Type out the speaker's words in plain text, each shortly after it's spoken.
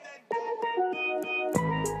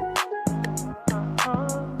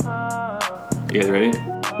You guys ready?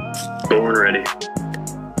 Born ready.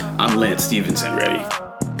 I'm Lance Stevenson, ready.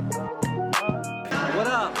 What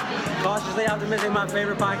up? Cautiously Optimistic, my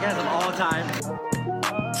favorite podcast of all time.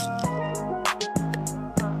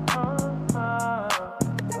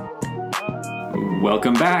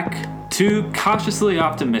 Welcome back to Cautiously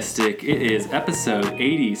Optimistic. It is episode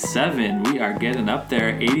 87. We are getting up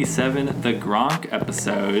there. 87, the Gronk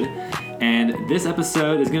episode. And this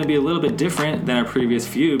episode is going to be a little bit different than our previous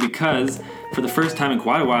few because for the first time in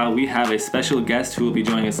quite a while, we have a special guest who will be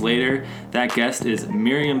joining us later. That guest is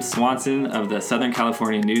Miriam Swanson of the Southern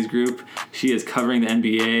California News Group. She is covering the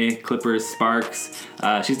NBA, Clippers, Sparks.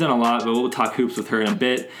 She's done a lot, but we'll talk hoops with her in a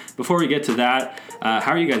bit. Before we get to that,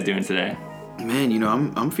 how are you guys doing today? Man,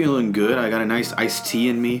 I'm feeling good. I got a nice iced tea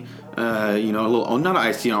in me. A little not an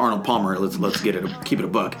iced tea, Arnold Palmer. Let's get it, keep it a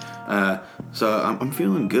buck. So I'm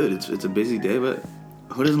feeling good. It's a busy day, but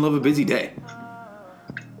who doesn't love a busy day?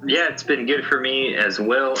 Yeah, it's been good for me as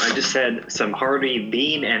well. I just had some hearty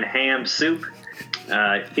bean and ham soup.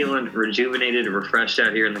 Feeling rejuvenated and refreshed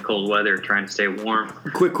out here in the cold weather, trying to stay warm.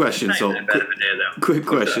 Quick question. Not that bad of a day, though. Quick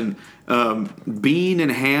question. Bean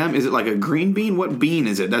and ham, is it like a green bean? What bean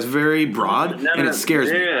is it? That's very broad, and it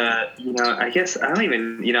scares me. I guess I don't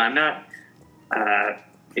even, I'm not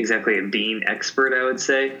exactly a bean expert, I would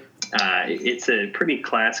say. It's a pretty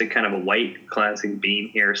classic, kind of a white classic bean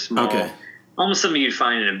here, small. Okay. Almost something you'd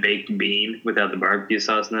find in a baked bean without the barbecue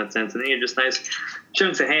sauce in that sense. And then you have just nice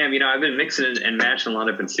chunks of ham. I've been mixing and matching a lot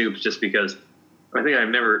of different soups just because I think I've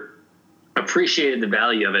never appreciated the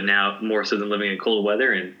value of it now more so than living in cold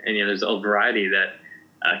weather. And there's a variety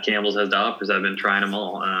that Campbell's has to offer. So I've been trying them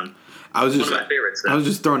all. I was just one of my favorites. I was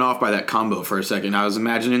just thrown off by that combo for a second. I was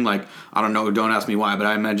imagining, I don't know, don't ask me why, but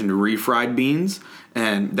I imagined refried beans.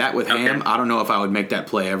 And that with ham, I don't know if I would make that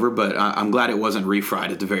play ever, but I'm glad it wasn't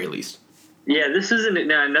refried at the very least. Yeah, this isn't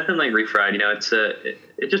nothing like refried.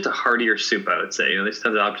 It's just a heartier soup, I would say. There's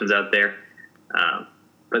tons of options out there,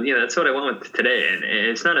 but that's what I went with today, and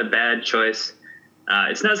it's not a bad choice.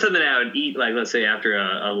 It's not something I would eat, like let's say after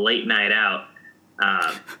a late night out.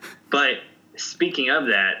 But speaking of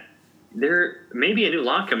that, there may be a new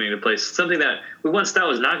law coming into place. Something that we once thought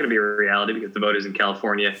was not going to be a reality because the voters in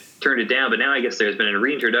California turned it down, but now I guess there's been a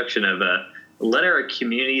reintroduction of Let Our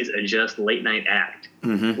Communities Adjust Late Night Act,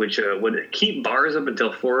 which would keep bars up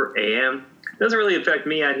until 4 a.m. Doesn't really affect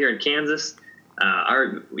me out here in Kansas.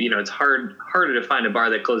 It's harder to find a bar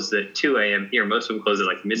that closes at 2 a.m. here. Most of them close at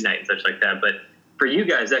like midnight and such like that. But for you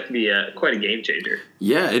guys, that could be quite a game changer.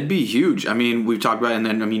 Yeah, it'd be huge. We've talked about it, and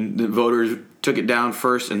then, the voters took it down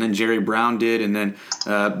first, and then Jerry Brown did, and then,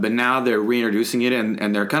 but now they're reintroducing it,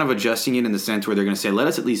 and they're kind of adjusting it in the sense where they're going to say, let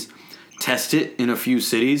us at least test it in a few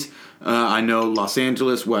cities. I know Los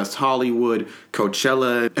Angeles, West Hollywood,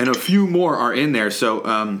 Coachella, and a few more are in there. So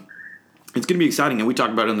it's going to be exciting. And we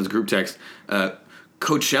talked about it in this group text.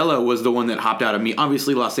 Coachella was the one that hopped out of me.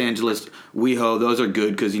 Obviously, Los Angeles, WeHo, those are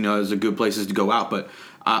good because, those are good places to go out. But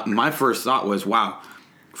my first thought was, wow,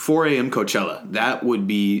 4 a.m. Coachella. That would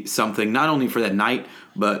be something not only for that night,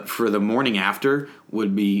 but for the morning after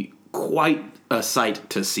would be quite a sight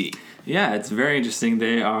to see. Yeah, it's very interesting.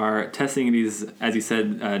 They are testing these, as you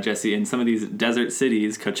said, Jesse, in some of these desert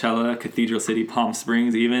cities, Coachella, Cathedral City, Palm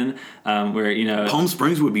Springs even, where, Palm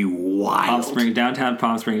Springs would be wild. Downtown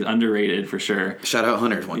Palm Springs, underrated for sure. Shout out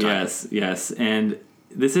Hunters one time. Yes. And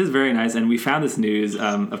this is very nice, and we found this news,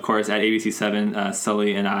 of course, at ABC7.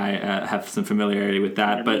 Sully and I have some familiarity with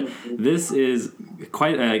that, but this is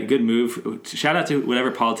quite a good move. Shout out to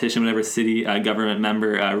whatever politician, whatever city government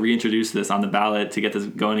member reintroduced this on the ballot to get this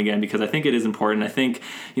going again, because I think it is important. I think,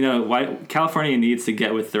 why California needs to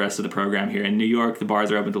get with the rest of the program here. In New York, the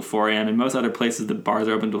bars are open until 4 a.m. In most other places, the bars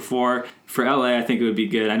are open until 4. For LA, I think it would be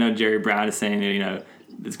good. I know Jerry Brown is saying,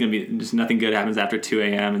 it's going to be just nothing good happens after 2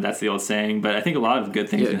 a.m. and that's the old saying. But I think a lot of good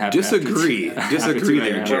things can happen. Disagree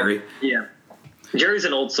there, Jerry. Yeah, Jerry's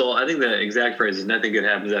an old soul. I think the exact phrase is nothing good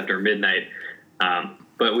happens after midnight.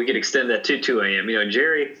 But we could extend that to 2 a.m.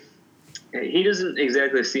 Jerry, he doesn't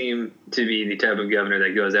exactly seem to be the type of governor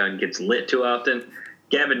that goes out and gets lit too often.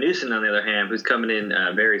 Gavin Newsom, on the other hand, who's coming in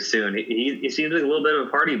very soon, he seems like a little bit of a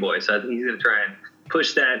party boy. So I think he's going to try and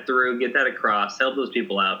push that through, get that across, help those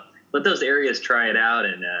people out. Let those areas try it out,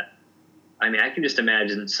 and I can just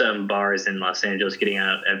imagine some bars in Los Angeles getting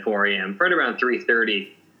out at 4 a.m. right around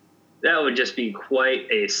 3:30. That would just be quite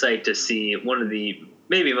a sight to see. One of the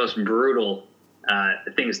maybe most brutal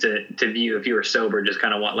things to view if you were sober. Just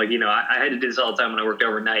kind of I had to do this all the time when I worked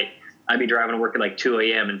overnight. I'd be driving to work at 2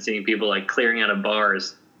 a.m. and seeing people clearing out of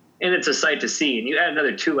bars, and it's a sight to see. And you add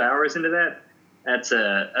another 2 hours into that, That's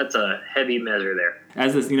a heavy measure there.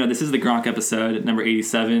 As this, this is the Gronk episode, number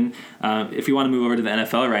 87. If you want to move over to the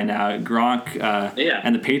NFL right now, Gronk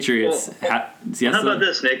and the Patriots. How about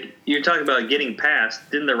this, Nick? You're talking about getting past.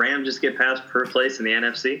 Didn't the Rams just get past first place in the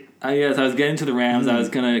NFC? Yes, I was getting to the Rams. I was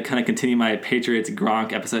going to kind of continue my Patriots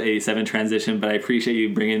Gronk episode 87 transition, but I appreciate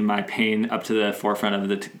you bringing my pain up to the forefront of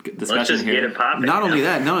the discussion Let's just here. Get it popping. Not only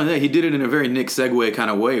that, he did it in a very Nick Segue kind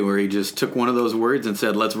of way, where he just took one of those words and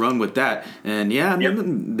said, "Let's run with that." And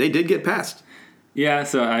they did get past. Yeah,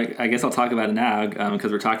 so I guess I'll talk about it now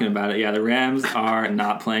because we're talking about it. Yeah, the Rams are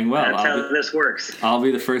not playing well. That's how this works. I'll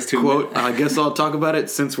be the first to quote. I guess I'll talk about it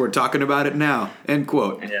since we're talking about it now. End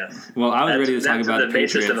quote. Yes. Well, I was ready to talk about the the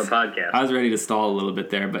basis Patriots. of a podcast. I was ready to stall a little bit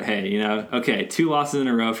there, but hey, okay, 2 losses in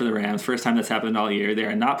a row for the Rams. First time that's happened all year. They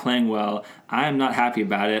are not playing well. I am not happy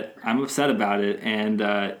about it. I'm upset about it. And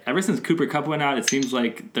ever since Cooper Kupp went out, it seems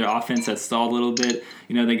like their offense has stalled a little bit.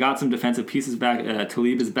 They got some defensive pieces back.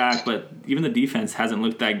 Talib is back, but even the defense hasn't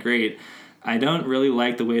looked that great. I don't really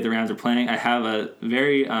like the way the Rams are playing. I have a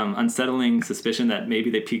very unsettling suspicion that maybe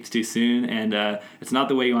they peaked too soon, and it's not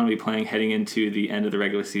the way you want to be playing heading into the end of the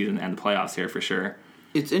regular season and the playoffs here for sure.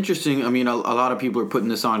 It's interesting. I mean, a lot of people are putting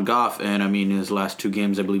this on Goff, and I mean, in his last 2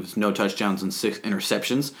 games, I believe it's no touchdowns and 6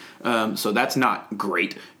 interceptions. So that's not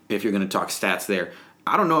great if you're going to talk stats there.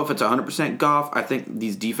 I don't know if it's 100% Goff. I think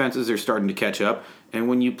these defenses are starting to catch up, and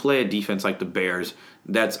when you play a defense like the Bears,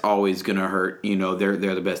 that's always going to hurt. They're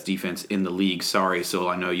the best defense in the league. Sorry, Sol,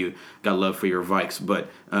 I know you got love for your Vikes, but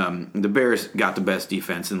the Bears got the best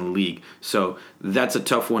defense in the league. So that's a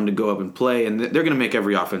tough one to go up and play, and they're going to make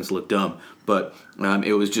every offense look dumb. But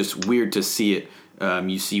it was just weird to see it.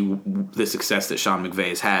 You see the success that Sean McVay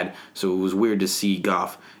has had, so it was weird to see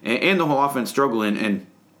Goff and the whole offense struggling. And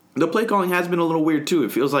the play calling has been a little weird too.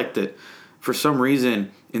 It feels like that for some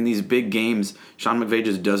reason in these big games, Sean McVay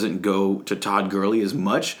just doesn't go to Todd Gurley as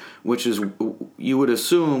much, which is you would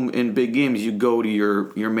assume in big games you go to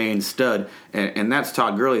your main stud, and that's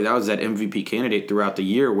Todd Gurley. That was that MVP candidate throughout the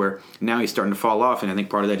year, where now he's starting to fall off, and I think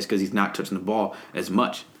part of that is because he's not touching the ball as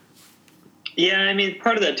much. Yeah, I mean,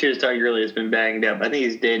 part of that too is Todd Gurley has been banged up. I think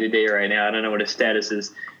he's day-to-day right now. I don't know what his status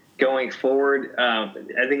is going forward. I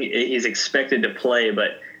think he's expected to play,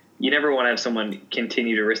 but you never want to have someone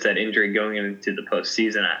continue to risk that injury going into the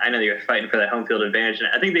postseason. I know you're fighting for that home field advantage. And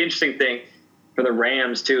I think the interesting thing for the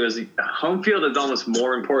Rams, too, is home field is almost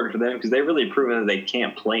more important for them because they've really proven that they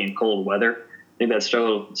can't play in cold weather. I think that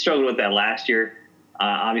struggled with that last year.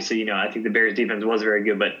 Obviously, I think the Bears defense was very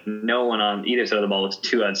good, but no one on either side of the ball was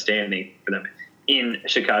too outstanding for them in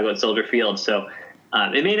Chicago at Soldier Field. So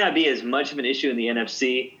it may not be as much of an issue in the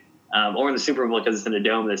NFC or in the Super Bowl because it's in a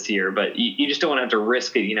dome this year, but you just don't want to have to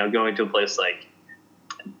risk it, going to a place like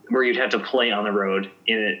where you'd have to play on the road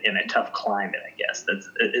in a tough climate, I guess.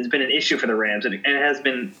 It's been an issue for the Rams, and it has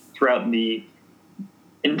been throughout the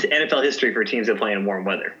NFL history for teams that play in warm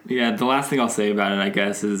weather. Yeah, the last thing I'll say about it, I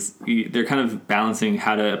guess, is they're kind of balancing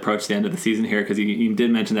how to approach the end of the season here because you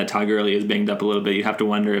did mention that Todd Gurley is banged up a little bit. You have to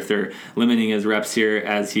wonder if they're limiting his reps here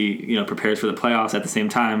as he prepares for the playoffs. At the same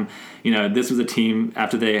time, this was a team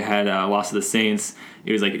after they had lost to the Saints.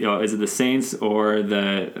 It was like, is it the Saints or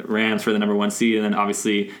the Rams for the number 1 seed? And then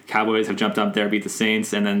obviously Cowboys have jumped up there, beat the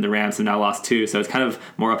Saints, and then the Rams have now lost 2. So it's kind of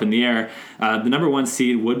more up in the air. The number 1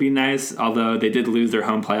 seed would be nice, although they did lose their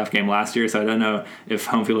home playoff game last year. So I don't know if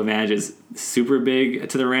home field advantage is super big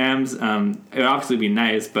to the Rams. It would obviously be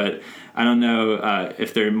nice, but I don't know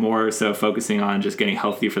if they're more so focusing on just getting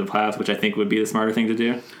healthy for the playoffs, which I think would be the smarter thing to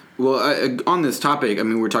do. Well, on this topic, I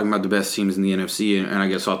mean, we're talking about the best teams in the NFC, and I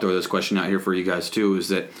guess I'll throw this question out here for you guys too, is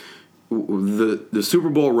that the Super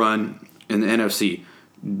Bowl run in the NFC,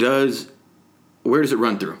 where does it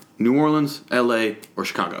run through? New Orleans, LA, or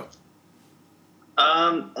Chicago?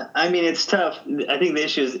 I mean, it's tough. I think the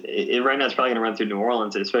issue is right now it's probably going to run through New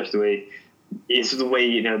Orleans, especially the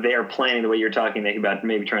way they are planning, the way you're talking about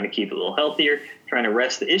maybe trying to keep it a little healthier, trying to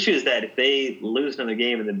rest. The issue is that if they lose another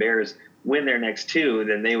game and the Bears win their next 2,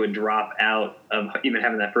 then they would drop out of even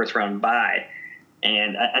having that first round bye.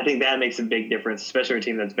 And I think that makes a big difference, especially for a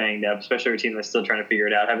team that's banged up, especially for a team that's still trying to figure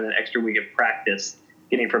it out. Having an extra week of practice,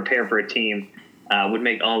 getting prepared for a team would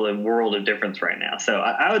make all the world of difference right now. So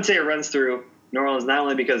I would say it runs through New Orleans, not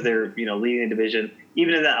only because they're leading the division,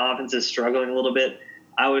 even if that offense is struggling a little bit,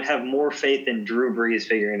 I would have more faith in Drew Brees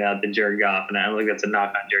figuring it out than Jared Goff. And I don't think that's a knock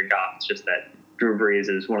on Jared Goff. It's just that Drew Brees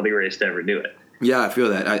is one of the greatest to ever do it. Yeah, I feel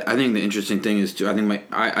that. I think the interesting thing is too. I think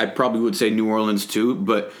I probably would say New Orleans too,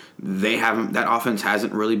 but they haven't. That offense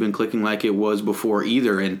hasn't really been clicking like it was before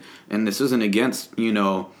either. And this isn't against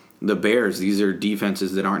the Bears, these are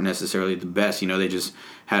defenses that aren't necessarily the best. You know, they just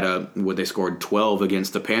had they scored 12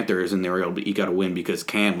 against the Panthers, and they were able to eke out a win because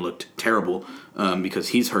Cam looked terrible because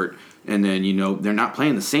he's hurt. And then, you know, they're not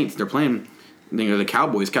playing the Saints. They're playing, you know, the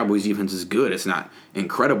Cowboys. Cowboys defense is good. It's not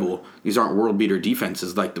incredible. These aren't world beater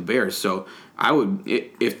defenses like the Bears. So I would,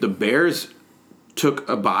 if the Bears took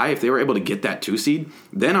a bye, if they were able to get that 2 seed,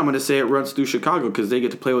 then I'm going to say it runs through Chicago because they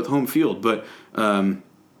get to play with home field. But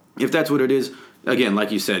if that's what it is, again,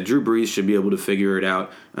 like you said, Drew Brees should be able to figure it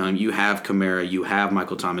out. You have Kamara, you have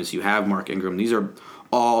Michael Thomas, you have Mark Ingram. These are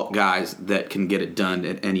all guys that can get it done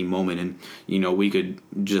at any moment. And, you know, we could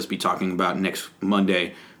just be talking about next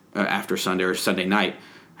Monday after Sunday or Sunday night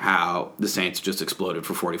how the Saints just exploded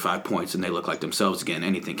for 45 points and they look like themselves again.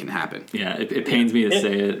 Anything can happen. Yeah, it pains me to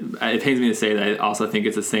say it. It pains me to say that I also think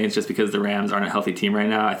it's the Saints just because the Rams aren't a healthy team right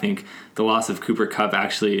now. I think the loss of Cooper Kupp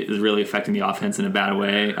actually is really affecting the offense in a bad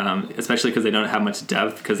way, especially because they don't have much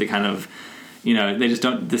depth because they kind of, you know, they just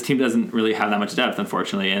don't. This team doesn't really have that much depth,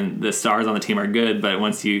 unfortunately, and the stars on the team are good. But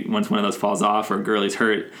once one of those falls off or Gurley's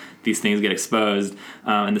hurt, these things get exposed.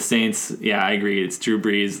 And the Saints, yeah, I agree. It's Drew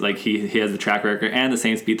Brees, like he has the track record, and the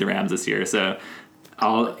Saints beat the Rams this year. So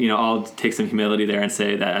I'll take some humility there and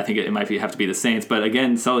say that I think it might have to be the Saints. But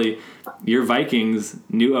again, Sully, your Vikings,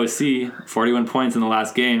 new OC, 41 points in the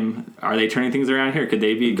last game. Are they turning things around here? Could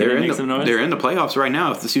they make some noise? They're in the playoffs right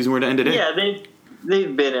now. If the season were to end today, yeah,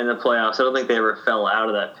 they've been in the playoffs. I don't think they ever fell out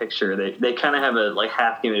of that picture. They kind of have a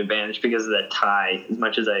half game advantage because of that tie. As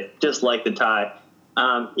much as I dislike the tie,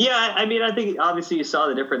 I mean, I think obviously you saw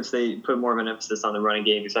the difference. They put more of an emphasis on the running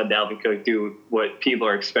game. You saw Dalvin Cook do what people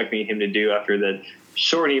are expecting him to do after the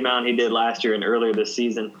short amount he did last year and earlier this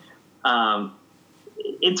season.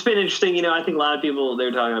 It's been interesting. You know, I think a lot of people,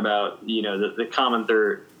 they're talking about, you know, the common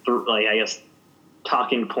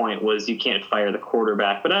talking point was you can't fire the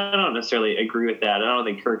quarterback, but I don't necessarily agree with that. I don't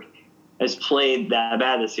think Kirk has played that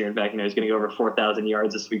bad this year. In fact, you know, he's going to go over 4,000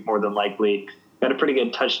 yards this week more than likely. Got a pretty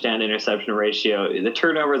good touchdown interception ratio. The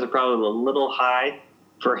turnovers are probably a little high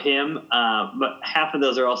for him, but half of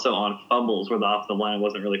those are also on fumbles where the offensive line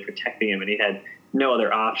wasn't really protecting him and he had no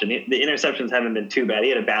other option. The interceptions haven't been too bad. He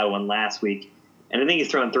had a bad one last week, and I think he's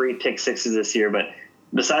thrown 3 pick sixes this year, but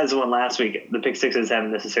besides the one last week, the pick sixes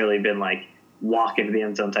haven't necessarily been like walk into the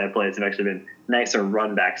end zone type plays. Have actually been nicer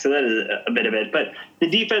run back. So that is a bit of it. But the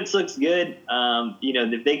defense looks good. You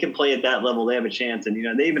know, if they can play at that level, they have a chance. And, you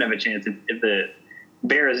know, they even have a chance if the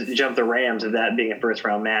Bears jump the Rams, of that being a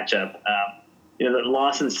first-round matchup. You know, the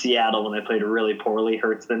loss in Seattle when they played really poorly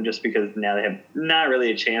hurts them just because now they have not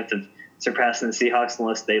really a chance of surpassing the Seahawks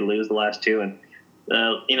unless they lose the last two. And,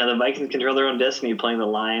 you know, the Vikings control their own destiny playing the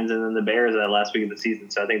Lions and then the Bears that last week of the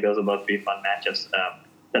season. So I think those will both be fun matchups.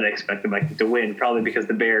 That I expect the Vikings to win, probably because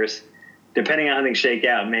the Bears, depending on how things shake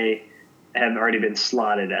out, may have already been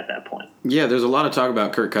slotted at that point. Yeah, there's a lot of talk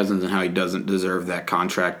about Kirk Cousins and how he doesn't deserve that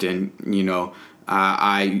contract. And, you know,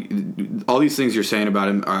 all these things you're saying about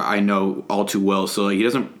him, I know all too well. So he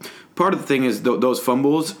doesn't – part of the thing is those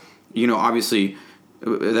fumbles, you know, obviously –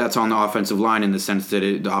 that's on the offensive line in the sense that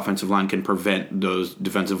the offensive line can prevent those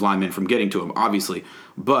defensive linemen from getting to him, obviously.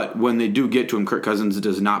 But when they do get to him, Kirk Cousins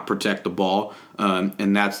does not protect the ball,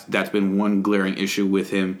 and that's been one glaring issue with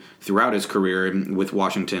him throughout his career with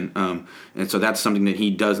Washington. And so that's something that he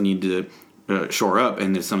does need to shore up,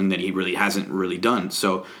 and it's something that he really hasn't really done.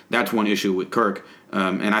 So that's one issue with Kirk.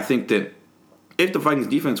 And I think that if the Vikings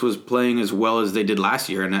defense was playing as well as they did last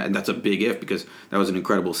year, and that's a big if because that was an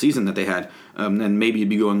incredible season that they had, then maybe it'd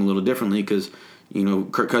be going a little differently because, you know,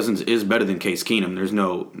 Kirk Cousins is better than Case Keenum. There's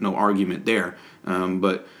no argument there.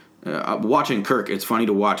 But watching Kirk, it's funny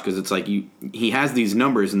to watch because it's like he has these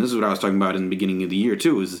numbers, and this is what I was talking about in the beginning of the year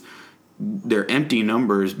too, is they're empty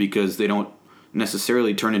numbers because they don't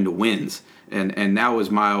necessarily turn into wins. And that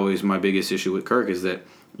was always my biggest issue with Kirk is that,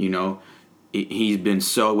 you know, he's been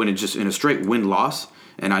so when it's just in a straight win-loss,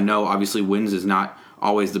 and I know obviously wins is not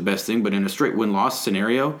always the best thing, but in a straight win-loss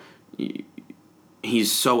scenario,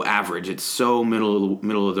 he's so average. It's so middle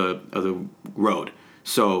of the road.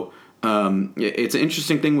 So it's an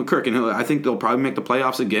interesting thing with Kirk, and I think they'll probably make the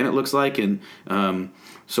playoffs again. It looks like, and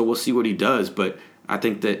so we'll see what he does. But I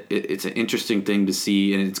think that it's an interesting thing to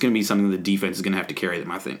see, and it's going to be something the defense is going to have to carry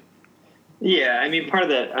them, I think. Yeah, I mean, part of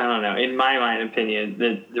that, I don't know, in my opinion,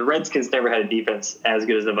 the Redskins never had a defense as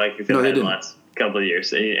good as the Vikings have had in the last couple of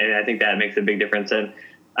years. And I think that makes a big difference. And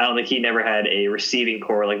I don't think he never had a receiving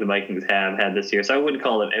core like the Vikings have had this year. So I wouldn't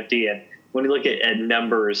call them empty. And when you look at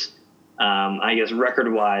numbers, I guess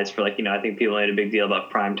record-wise for, like, you know, I think people made a big deal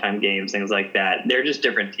about primetime games, things like that. They're just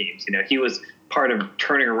different teams. You know, he was part of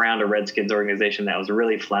turning around a Redskins organization that was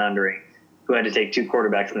really floundering, who had to take 2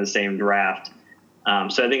 quarterbacks in the same draft.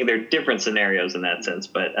 So I think they're different scenarios in that sense,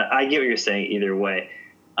 but I get what you're saying either way.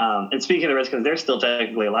 And speaking of the Redskins, they're still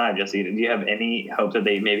technically alive, Jesse. Do you have any hope that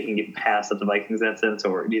they maybe can get past the Vikings in that sense,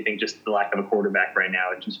 or do you think just the lack of a quarterback right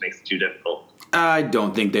now, it just makes it too difficult? I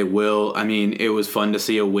don't think they will. I mean, it was fun to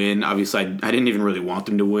see a win. Obviously, I didn't even really want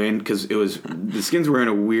them to win because the Skins were in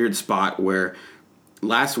a weird spot where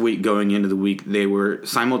last week going into the week, they were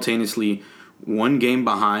simultaneously one game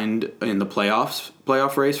behind in the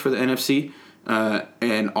playoff race for the NFC,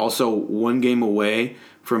 and also one game away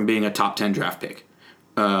from being a top 10 draft pick.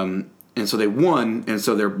 And so they won, and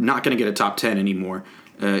so they're not going to get a top 10 anymore.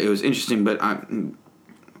 It was interesting, but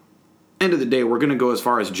end of the day, we're going to go as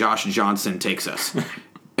far as Josh Johnson takes us.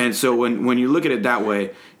 And so when you look at it that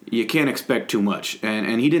way, you can't expect too much.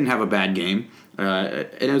 And he didn't have a bad game. And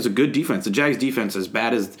it was a good defense. The Jags defense, as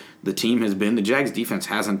bad as the team has been, the Jags defense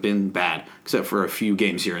hasn't been bad, except for a few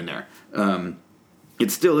games here and there.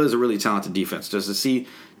 It still is a really talented defense. Just to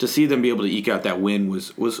see them be able to eke out that win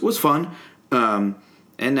was fun.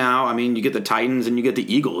 And now, I mean, you get the Titans and you get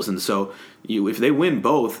the Eagles. And so if they win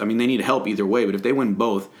both, I mean, they need help either way. But if they win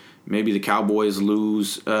both, maybe the Cowboys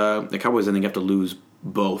lose. The Cowboys, I think, have to lose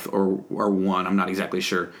both or one. I'm not exactly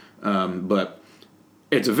sure. But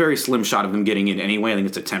it's a very slim shot of them getting in anyway. I think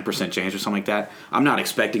it's a 10% chance or something like that. I'm not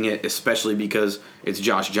expecting it, especially because it's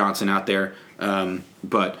Josh Johnson out there.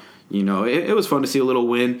 But, you know, it was fun to see a little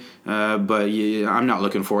win. But yeah, I'm not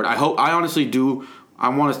looking for it. I honestly do. I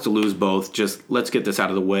want us to lose both. Just let's get this out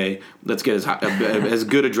of the way. Let's get as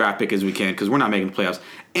good a draft pick as we can because we're not making the playoffs.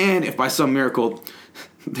 And if by some miracle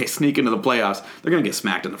they sneak into the playoffs, they're going to get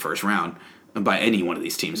smacked in the first round by any one of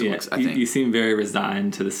these teams. Yeah, I think. You seem very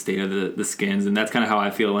resigned to the state of the Skins, and that's kind of how I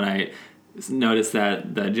feel when I noticed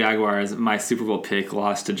that the Jaguars, my Super Bowl pick,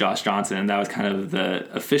 lost to Josh Johnson. And that was kind of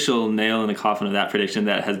the official nail in the coffin of that prediction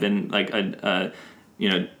that has been like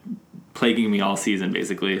plaguing me all season,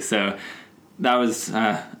 basically. So that was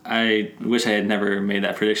I wish I had never made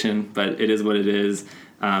that prediction, but it is what it is.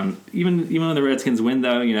 Even when the Redskins win,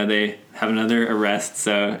 though, you know, they have another arrest,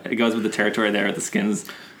 so it goes with the territory there at the Skins.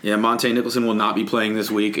 Yeah, Monte Nicholson will not be playing this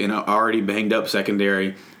week in an already banged up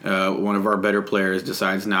secondary. One of our better players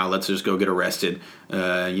decides, now let's just go get arrested.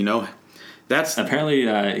 You know, that's apparently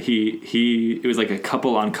it was like a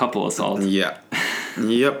couple on couple assault. Yeah,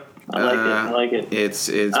 yep. I like it. It's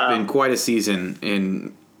been quite a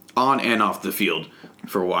season on and off the field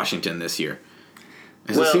for Washington this year.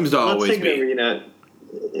 As it seems to always be.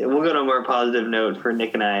 We'll go to a more positive note for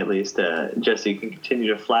Nick and I, at least. Jesse, you can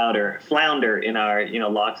continue to flounder in our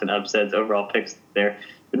locks and upsets, overall picks there.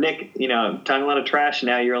 But Nick, talking a lot of trash.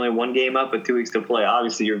 Now you're only one game up with 2 weeks to play.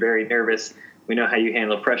 Obviously, you're very nervous. We know how you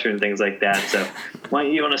handle pressure and things like that. So why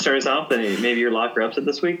don't you want to start us off and maybe your lock or upset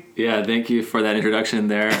this week? Yeah, thank you for that introduction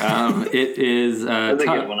there. It is that was a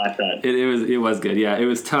good one, I thought. It was good. Yeah, it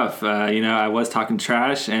was tough. I was talking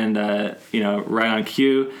trash and right on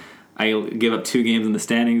cue, I give up 2 games in the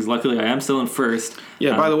standings. Luckily, I am still in first.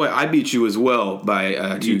 Yeah, by the way, I beat you as well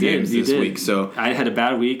by 2 games this week. So I had a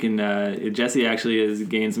bad week, and Jesse actually has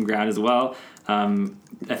gained some ground as well.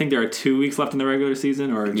 I think there are 2 weeks left in the regular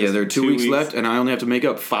season, or just there are 2 weeks left, and I only have to make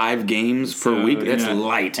up 5 games per week. That's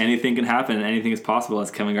light. Anything can happen. Anything is possible, as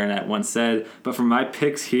Kevin Garnett once said. But for my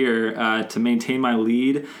picks here, to maintain my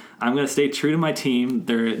lead, I'm going to stay true to my team.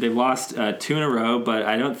 They've lost 2 in a row, but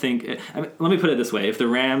I don't think. Let me put it this way: if the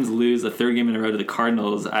Rams lose a 3rd game in a row to the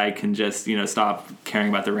Cardinals, I can just stop caring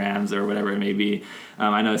about the Rams or whatever it may be.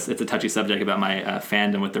 I know it's a touchy subject about my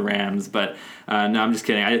fandom with the Rams, but no, I'm just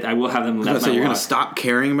kidding. I will have them. So you're going to stop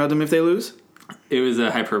caring about them if they lose? It was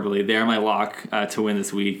a hyperbole. They are my lock to win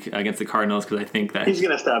this week against the Cardinals because I think that he's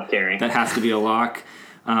going to stop caring. That has to be a lock.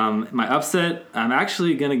 My upset, I'm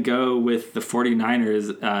actually going to go with the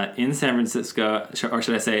 49ers in San Francisco, or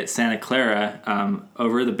should I say Santa Clara,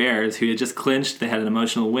 over the Bears, who had just clinched. They had an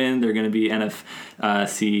emotional win. They're going to be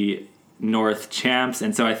NFC North champs,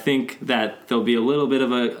 and so I think that there'll be a little bit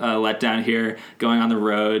of a letdown here going on the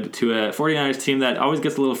road to a 49ers team that always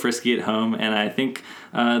gets a little frisky at home, and I think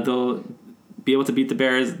they'll be able to beat the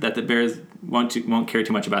Bears, that the Bears won't care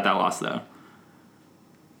too much about that loss, though.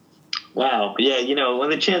 Wow. Yeah,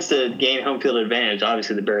 when the chance to gain home field advantage,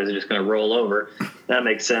 obviously the Bears are just going to roll over. That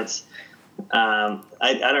makes sense. I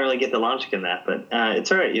don't really get the logic in that, but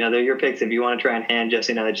it's all right. They're your picks. If you want to try and hand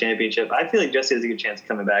Jesse another championship, I feel like Jesse has a good chance of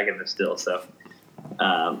coming back in this still. So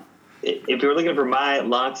if you're looking for my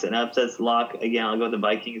locks and upsets, again, I'll go with the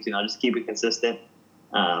Vikings. I'll just keep it consistent.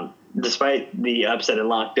 Despite the upset and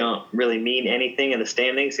lock don't really mean anything in the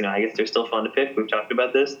standings, I guess they're still fun to pick. We've talked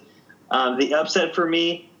about this. The upset for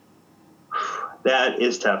me, that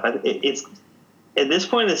is tough. at this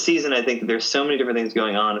point in the season, I think there's so many different things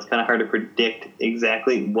going on. It's kind of hard to predict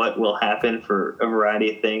exactly what will happen for a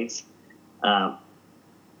variety of things. I'm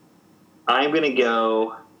going to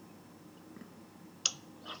go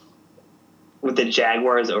with the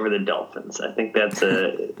Jaguars over the Dolphins. I think it's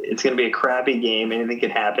going to be a crappy game. Anything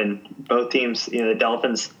could happen. Both teams, the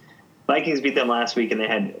Dolphins, Vikings beat them last week, and they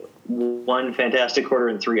had one fantastic quarter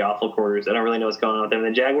and 3 awful quarters. I don't really know what's going on with them.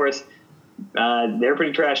 And the Jaguars, they're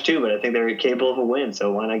pretty trash too, but I think they're capable of a win,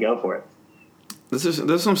 so why not go for it?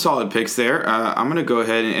 There's some solid picks there. I'm going to go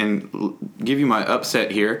ahead and give you my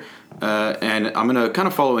upset here, and I'm going to kind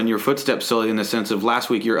of follow in your footsteps, Sully, in the sense of last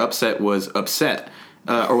week your upset was upset,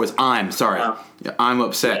 I'm upset.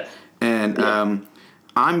 Yes. And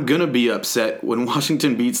I'm going to be upset when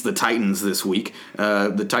Washington beats the Titans this week.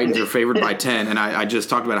 The Titans are favored by 10, and I just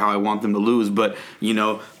talked about how I want them to lose. But,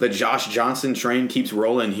 the Josh Johnson train keeps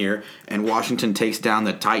rolling here, and Washington takes down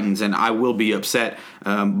the Titans, and I will be upset.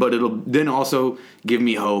 But it'll then also give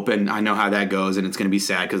me hope, and I know how that goes, and it's going to be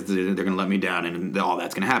sad because they're going to let me down, and all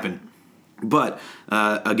that's going to happen. But,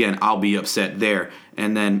 again, I'll be upset there.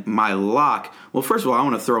 And then my lock, well, first of all, I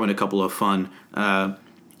want to throw in a couple of fun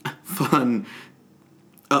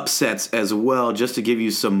upsets as well, just to give you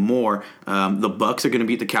some more. The Bucs are going to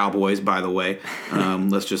beat the Cowboys, by the way.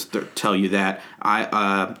 Let's just tell you that.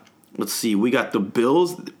 Let's see. We got the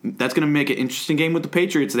Bills. That's going to make an interesting game with the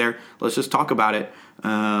Patriots there. Let's just talk about it.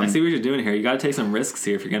 I see what you're doing here. You got to take some risks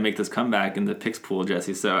here if you're going to make this comeback in the picks pool,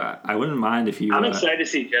 Jesse. So I wouldn't mind if you. I'm excited to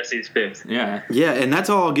see Jesse's picks. Yeah. Yeah, and that's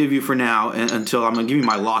all I'll give you for now until I'm going to give you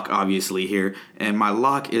my lock, obviously, here. And my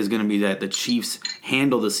lock is going to be that the Chiefs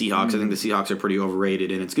handle the Seahawks. I think the Seahawks are pretty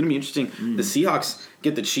overrated, and it's going to be interesting. The Seahawks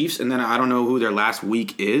get the Chiefs, and then I don't know who their last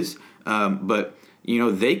week is, but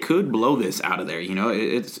they could blow this out of there.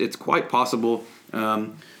 It's quite possible. A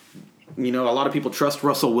lot of people trust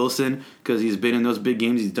Russell Wilson because he's been in those big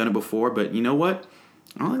games. He's done it before. But you know what?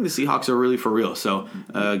 I don't think the Seahawks are really for real. So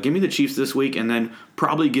give me the Chiefs this week, and then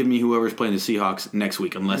probably give me whoever's playing the Seahawks next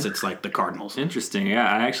week, unless it's like the Cardinals. Interesting. Yeah,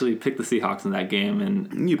 I actually picked the Seahawks in that game,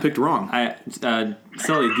 and you picked wrong.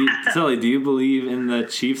 Sully, do you believe in the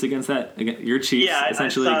Chiefs against your Chiefs? Yeah,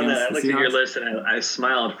 essentially I saw against that. I the looked Seahawks? at your list and I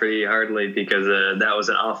smiled pretty hardly because that was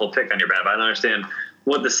an awful pick on your behalf. I don't understand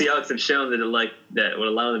what the Seahawks have shown that would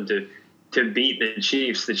allow them to beat the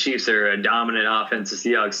Chiefs. The Chiefs are a dominant offense. The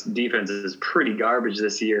Seahawks defense is pretty garbage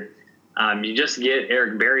this year. You just get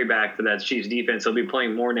Eric Berry back for that Chiefs defense. He'll be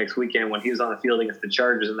playing more next weekend. When he was on the field against the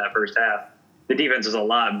Chargers in that first half, the defense was a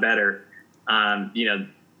lot better.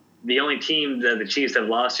 The only team that the Chiefs have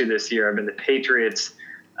lost to this year have been the Patriots,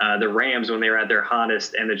 the Rams when they were at their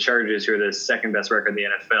hottest, and the Chargers, who are the second best record in the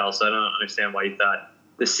NFL. So I don't understand why you thought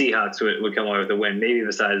the Seahawks would come away with a win, maybe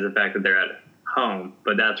besides the fact that they're at home.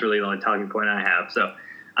 But that's really the only talking point I have. So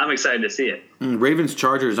I'm excited to see it.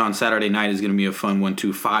 Ravens-Chargers on Saturday night is going to be a fun one,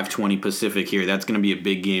 too. 5:20 Pacific here. That's going to be a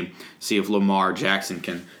big game. See if Lamar Jackson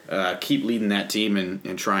can keep leading that team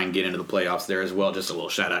and try and get into the playoffs there as well. Just a little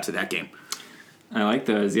shout-out to that game. I like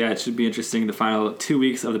those. Yeah, it should be interesting. The final 2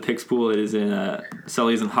 weeks of the picks pool. It is in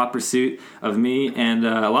Sully's in hot pursuit of me, and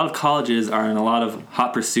a lot of colleges are in a lot of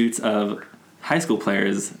hot pursuits of high school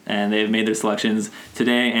players, and they've made their selections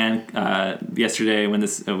today and yesterday when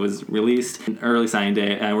this was released, early signing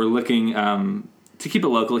day. And we're looking to keep it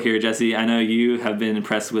local here, Jesse. I know you have been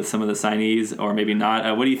impressed with some of the signees, or maybe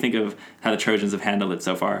not. What do you think of how the Trojans have handled it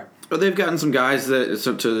so far? Well, they've gotten some guys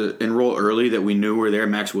to enroll early that we knew were there.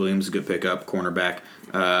 Max Williams, a good pickup, cornerback.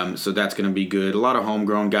 So that's going to be good. A lot of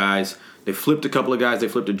homegrown guys. They flipped a couple of guys. They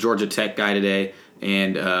flipped a Georgia Tech guy today,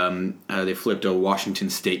 and they flipped a Washington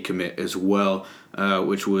State commit as well,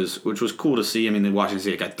 which was cool to see. I mean, the Washington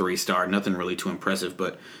State got 3-star, nothing really too impressive,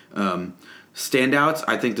 but standouts.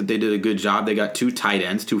 I think that they did a good job. They got 2 tight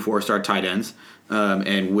ends, 2 4-star tight ends.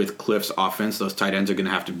 And with Cliff's offense, those tight ends are going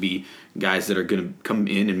to have to be guys that are going to come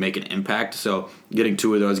in and make an impact. So getting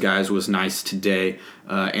 2 of those guys was nice today.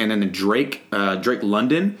 And then the Drake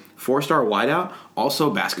London, 4-star wideout,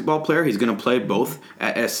 also a basketball player. He's going to play both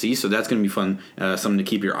at SC, so that's going to be fun, something to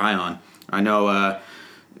keep your eye on. I know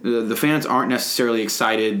the fans aren't necessarily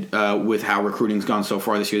excited with how recruiting's gone so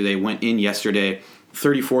far this year. They went in yesterday,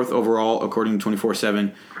 34th overall, according to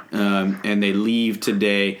 24/7, and they leave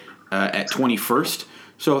today at 21st.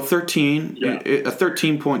 So a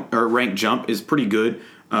 13-point rank jump is pretty good.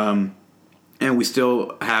 And we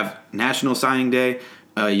still have National Signing Day.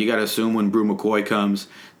 You got to assume when Brew McCoy comes,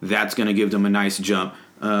 that's going to give them a nice jump.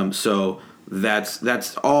 So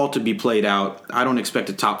that's all to be played out. I don't expect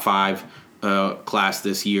a top 5 class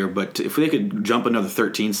this year, but if they could jump another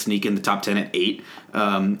 13, sneak in the top 10 at 8,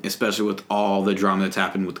 especially with all the drama that's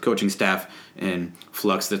happened with the coaching staff and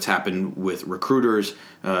flux that's happened with recruiters,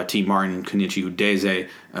 T. Martin, Kenichi Udeze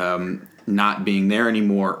not being there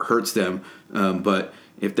anymore hurts them. But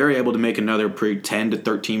if they're able to make another 10 to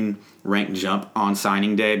 13 ranked jump on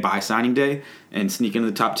signing day, by signing day, and sneak into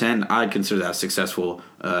the top 10, I'd consider that a successful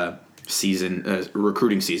season,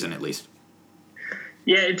 recruiting season at least.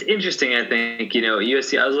 Yeah, it's interesting, I think.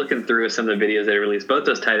 USC, I was looking through some of the videos they released. Both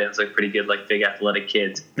those tight ends look pretty good, like big athletic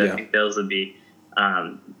kids. I think those would be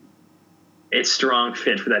a strong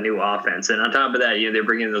fit for that new offense. And on top of that, they're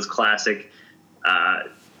bringing in those classic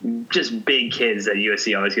just big kids that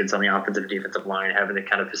USC always gets on the offensive and defensive line, having the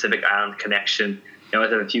kind of Pacific Island connection. I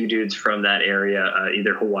always have a few dudes from that area,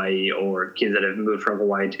 either Hawaii or kids that have moved from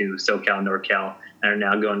Hawaii to SoCal, NorCal, and are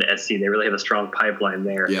now going to SC. They really have a strong pipeline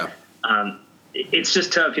there. Yeah. It's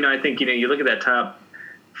just tough. I think, you look at that top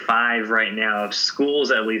 5 right now of schools,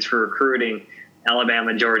 at least for recruiting.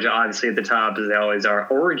 Alabama, Georgia, obviously at the top, as they always are.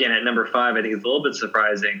 Oregon at number 5, I think is a little bit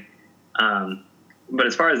surprising. But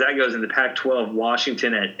as far as that goes in the Pac-12,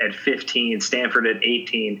 Washington at 15, Stanford at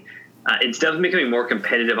 18. It's definitely becoming more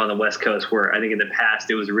competitive on the West Coast, where I think in the past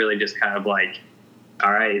it was really just kind of like,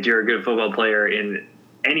 all right, if you're a good football player in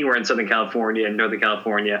anywhere in Southern California and Northern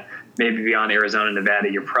California, maybe beyond Arizona, Nevada,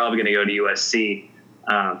 you're probably going to go to USC.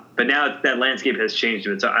 But now that landscape has changed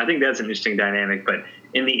a bit. So I think that's an interesting dynamic. But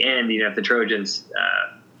in the end, if the Trojans,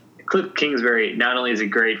 Cliff Kingsbury, not only is he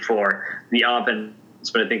great for the offense,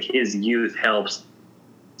 but I think his youth helps.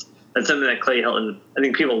 That's something that Clay Helton, I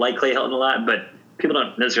think people like Clay Helton a lot, but people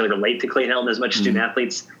don't necessarily relate to Clay Helton as much as student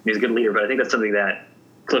athletes. He's a good leader, but I think that's something that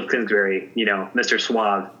Cliff Kingsbury, Mr.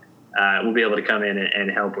 Suave, will be able to come in and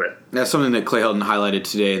help with. That's something that Clay Helton highlighted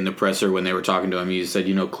today in the presser when they were talking to him. He said,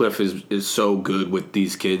 Cliff is so good with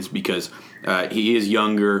these kids because he is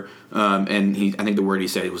younger, and I think the word he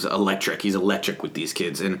said was electric. He's electric with these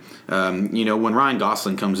kids. And, when Ryan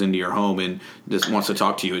Gosling comes into your home and just wants to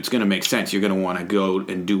talk to you, it's going to make sense. You're going to want to go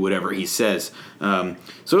and do whatever he says. So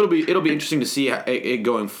it'll be interesting to see it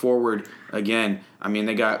going forward. Again,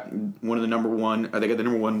 they got one of the number one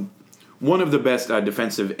best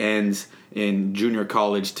defensive ends in junior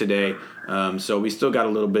college today. So we still got a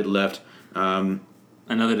little bit left.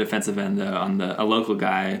 Another defensive end, a local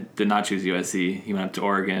guy, did not choose USC. He went up to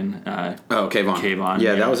Oregon. Kayvon.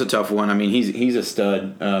 Yeah, that was a tough one. He's a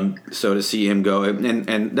stud. So to see him go,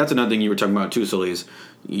 and that's another thing you were talking about too, Sully, is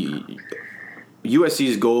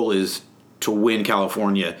USC's goal is to win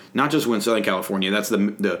California, not just win Southern California. That's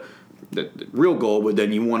the real goal, but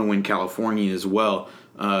then you want to win California as well.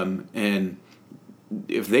 And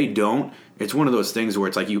if they don't, it's one of those things where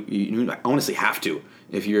it's like you honestly have to.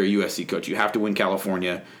 If you're a USC coach, you have to win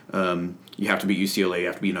California. You have to beat UCLA. You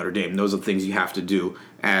have to beat Notre Dame. Those are the things you have to do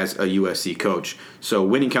as a USC coach. So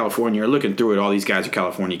winning California, you're looking through it. All these guys are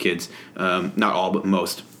California kids. Not all, but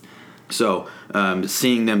most. So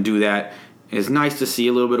seeing them do that is nice to see.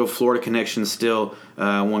 A little bit of Florida connection still.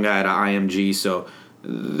 One guy at IMG. So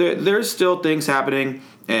there's still things happening.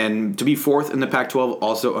 And to be 4th in the Pac-12,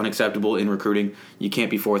 also unacceptable in recruiting. You can't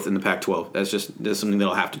be 4th in the Pac-12. That's something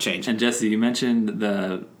that'll have to change. And Jesse, you mentioned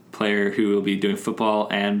the player who will be doing football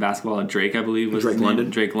and basketball, Drake, I believe, was Drake his name. London.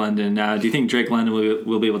 Drake London. Now, do you think Drake London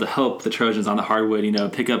will be able to help the Trojans on the hardwood,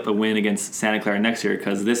 pick up a win against Santa Clara next year?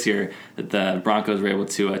 Because this year the Broncos were able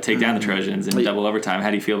to take down the Trojans in double overtime. How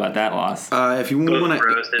do you feel about that loss? If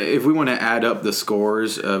we want to add up the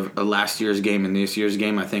scores of last year's game and this year's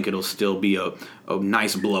game, I think it'll still be a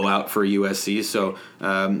nice blowout for USC. So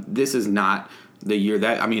this is not the year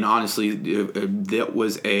that honestly, that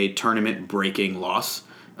was a tournament-breaking loss.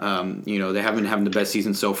 They haven't having the best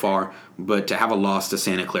season so far, but to have a loss to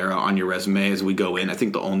Santa Clara on your resume as we go in, I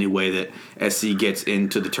think the only way that SC gets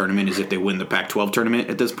into the tournament is if they win the Pac-12 tournament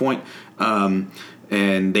at this point.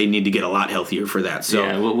 And they need to get a lot healthier for that. So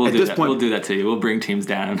yeah, we'll do that. We'll do that to you. We'll bring teams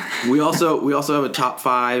down. we also have a top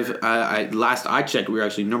 5. Last I checked, we were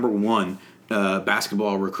actually number 1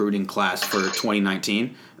 basketball recruiting class for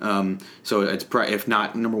 2019. So it's if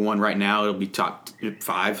not number 1 right now, it'll be top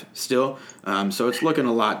 5 still. So it's looking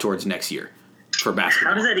a lot towards next year for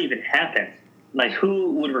basketball. How does that even happen? Like,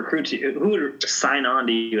 who would recruit you? Who would sign on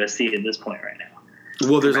to USC at this point right now?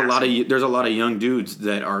 Well, there's a lot of young dudes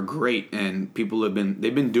that are great, and people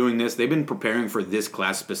they've been doing this. They've been preparing for this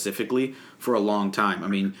class specifically for a long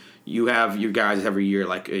time. You have your guys every year,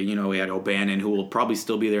 like we had O'Bannon, who will probably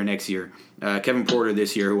still be there next year. Kevin Porter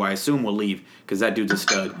this year, who I assume will leave because that dude's a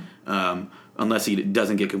stud, unless he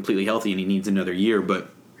doesn't get completely healthy and he needs another year. But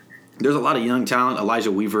there's a lot of young talent,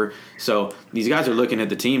 Elijah Weaver. So these guys are looking at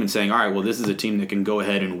the team and saying, all right, well, this is a team that can go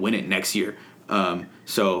ahead and win it next year.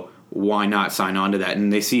 So why not sign on to that?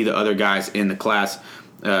 And they see the other guys in the class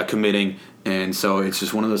committing. And so it's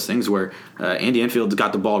just one of those things where Andy Enfield's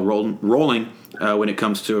got the ball rolling when it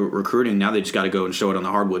comes to recruiting. Now they just got to go and show it on the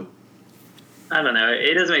hardwood. I don't know.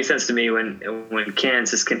 It doesn't make sense to me when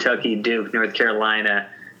Kansas, Kentucky, Duke, North Carolina,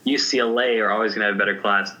 UCLA are always going to have better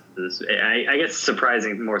classes. I guess it's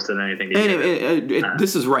surprising more so than anything. And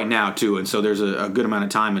this is right now, too, and so there's a good amount of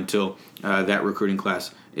time until that recruiting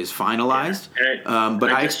class is finalized. Yeah.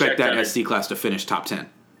 But I expect that SC class to finish top 10.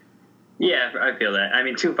 Yeah, I feel that. I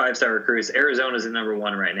mean, 2 5-star recruits. Arizona's the number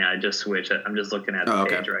 1 right now. I just switched. I'm just looking at the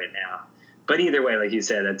page right now. But either way, like you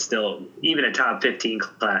said, that's still even a top 15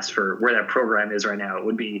 class for where that program is right now. It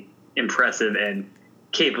would be impressive and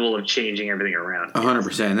capable of changing everything around.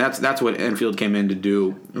 100%. That's what Enfield came in to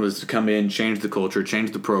do, was to come in, change the culture,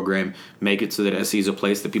 change the program, make it so that SC is a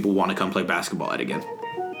place that people want to come play basketball at again.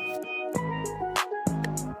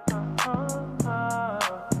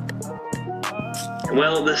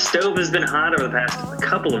 Well, the stove has been hot over the past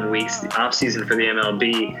couple of weeks, the offseason for the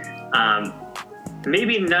MLB.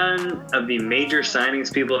 Maybe none of the major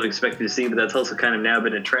signings people have expected to see, but that's also kind of now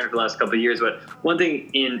been a trend for the last couple of years. But one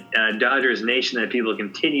thing in Dodgers Nation that people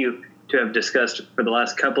continue to have discussed for the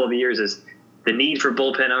last couple of years is the need for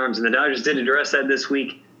bullpen arms. And the Dodgers did address that this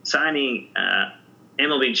week, signing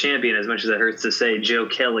MLB champion, as much as it hurts to say, Joe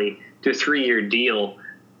Kelly, to a 3-year deal.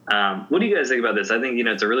 What do you guys think about this? I think,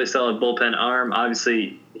 it's a really solid bullpen arm.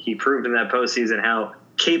 Obviously, he proved in that postseason how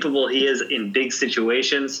capable he is in big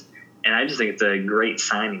situations. And I just think it's a great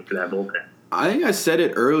signing for that bullpen. I think I said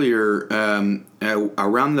it earlier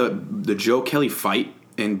around the Joe Kelly fight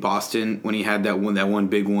in Boston when he had that one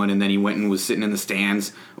big one, and then he went and was sitting in the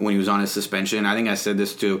stands when he was on his suspension. I think I said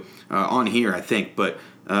this too on here, I think, but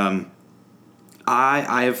I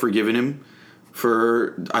have forgiven him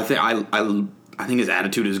for. I think his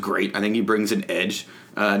attitude is great. I think he brings an edge.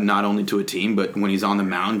 Not only to a team, but when he's on the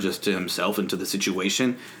mound, just to himself and to the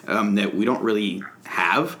situation that we don't really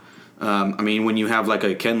have. I mean, when you have like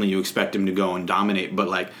a Kenley, you expect him to go and dominate, but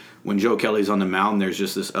like when Joe Kelly's on the mound, there's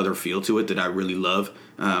just this other feel to it that I really love.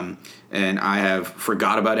 And I have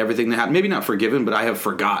forgot about everything that happened. Maybe not forgiven, but I have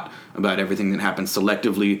forgot about everything that happened.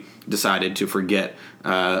 Selectively decided to forget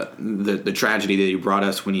the tragedy that he brought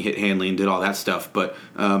us when he hit Hanley and did all that stuff. But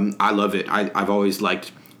I love it. I've always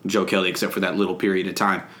liked Joe Kelly, except for that little period of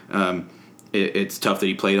time. It's tough that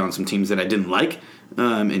he played on some teams that I didn't like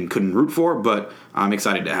and couldn't root for, but I'm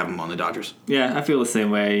excited to have him on the Dodgers. Yeah, I feel the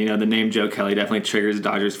same way. The name Joe Kelly definitely triggers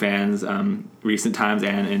Dodgers fans recent times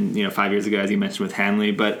and 5 years ago, as you mentioned, with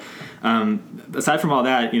Hanley. But aside from all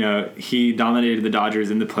that, he dominated the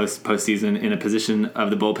Dodgers in the postseason in a position of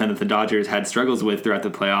the bullpen that the Dodgers had struggles with throughout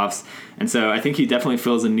the playoffs. And so I think he definitely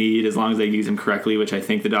fills a need as long as they use him correctly, which I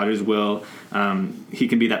think the Dodgers will. He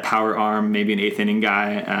can be that power arm, maybe an eighth inning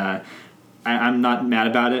guy. I'm not mad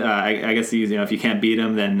about it. I guess if you can't beat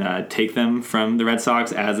them, then take them from the Red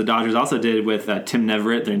Sox, as the Dodgers also did with Tim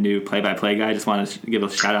Neverett, their new play-by-play guy. Just wanted to give a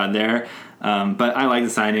shout out there. But I like the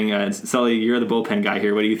signing. Sully, you're the bullpen guy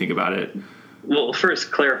here. What do you think about it? Well,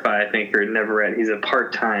 first clarify, I think, for Neverett, he's a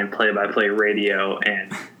part-time play-by-play radio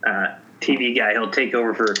and TV guy. He'll take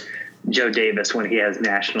over for Joe Davis when he has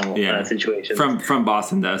national situations. From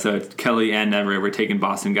Boston, though. So it's Kelly and Neverett. We're taking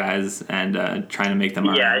Boston guys and trying to make them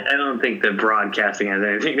our... Yeah, I don't think the broadcasting has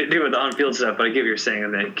anything to do with the on-field stuff, but I get what you're saying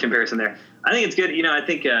in the comparison there. I think it's good. I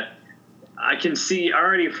think I can see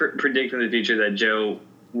already predicting the future that Joe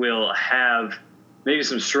will have maybe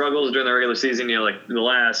some struggles during the regular season. Like the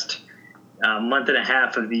last month and a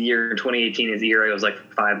half of the year in 2018, his ERA was like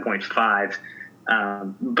 5.5.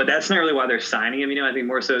 But that's not really why they're signing him. I think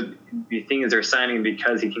more so the thing is they're signing him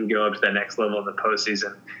because he can go up to that next level in the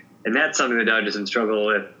postseason. And that's something the Dodgers have struggled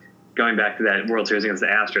with going back to that World Series against the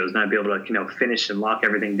Astros, not be able to, finish and lock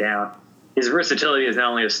everything down. His versatility is not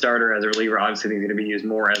only a starter as a reliever, obviously he's going to be used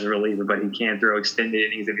more as a reliever, but he can throw extended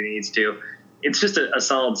innings if he needs to. It's just a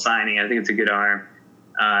solid signing. I think it's a good arm.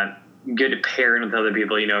 Good to pair in with other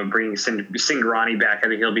people, bringing Cingrani back. I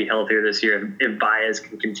think he'll be healthier this year if Baez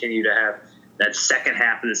can continue to have that second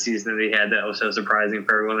half of the season that he had that was so surprising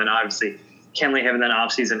for everyone. Then obviously Kenley having that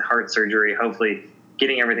offseason heart surgery, hopefully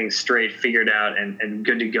getting everything straight, figured out, and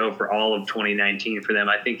good to go for all of 2019 for them.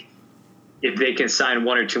 I think if they can sign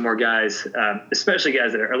one or two more guys, especially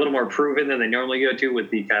guys that are a little more proven than they normally go to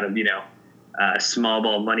with the kind of, small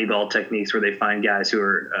ball, money ball techniques where they find guys who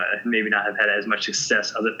are maybe not have had as much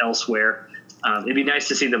success elsewhere. It'd be nice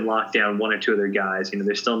to see them lock down one or two of their guys.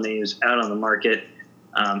 There's still names out on the market.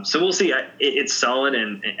 So we'll see. It's solid,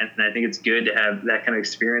 and I think it's good to have that kind of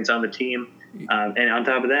experience on the team. And on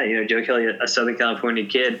top of that, Joe Kelly, a Southern California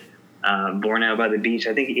kid, born out by the beach,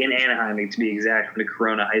 I think in Anaheim, to be exact, from the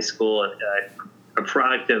Corona High School, a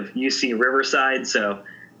product of UC Riverside. So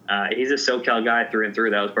he's a SoCal guy through and through.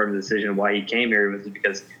 That was part of the decision why he came here, was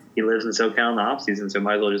because he lives in SoCal in the off season, so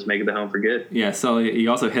might as well just make it the home for good. Yeah, so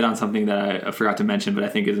you also hit on something that I forgot to mention, but I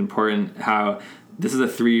think is important, how this is a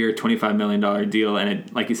 3-year, $25 million deal, and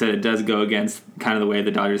it, like you said, it does go against kind of the way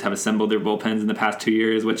the Dodgers have assembled their bullpens in the past 2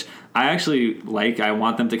 years, which I actually like. I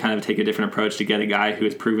want them to kind of take a different approach to get a guy who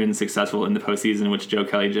has proven successful in the postseason, which Joe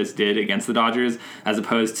Kelly just did against the Dodgers, as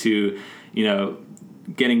opposed to,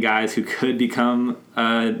 getting guys who could become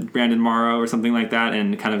Brandon Morrow or something like that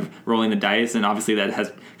and kind of rolling the dice. And obviously that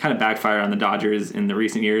has kind of backfired on the Dodgers in the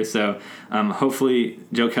recent years. So hopefully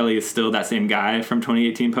Joe Kelly is still that same guy from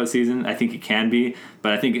 2018 postseason. I think he can be.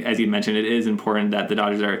 But I think, as you mentioned, it is important that the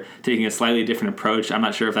Dodgers are taking a slightly different approach. I'm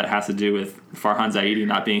not sure if that has to do with Farhan Zaidi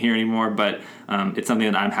not being here anymore, but it's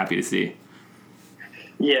something that I'm happy to see.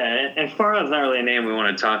 Yeah, and Farhan's not really a name we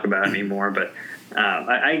want to talk about anymore, but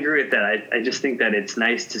I agree with that. I just think that it's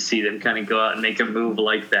nice to see them kind of go out and make a move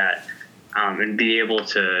like that, and be able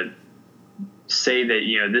to say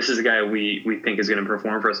that, this is a guy we think is going to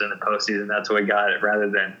perform for us in the postseason. That's why we got it, rather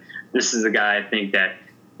than this is a guy I think that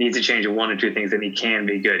needs to change one or two things and he can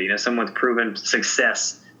be good. Someone's proven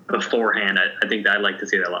success beforehand. I think that I'd like to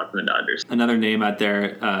see that a lot from the Dodgers. Another name out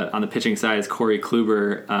there on the pitching side is Corey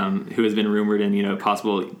Kluber, who has been rumored in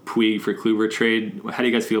possible Puig for Kluber trade. How do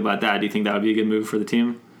you guys feel about that? Do you think that would be a good move for the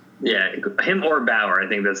team? Yeah, him or Bauer. I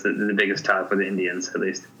think that's the biggest talk for the Indians, at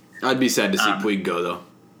least. I'd be sad to see Puig go, though.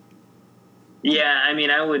 Yeah, I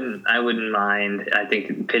mean, I wouldn't mind. I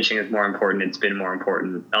think pitching is more important. It's been more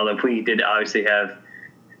important. Although Puig did obviously have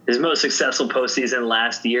his most successful postseason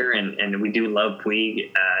last year, and we do love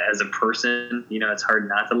Puig as a person. It's hard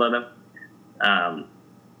not to love him.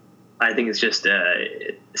 I think it's just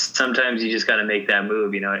sometimes you just got to make that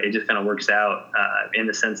move. It just kind of works out in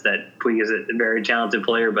the sense that Puig is a very talented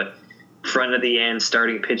player, but front of the end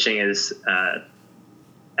starting pitching is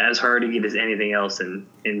as hard to get as anything else in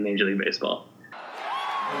Major League Baseball.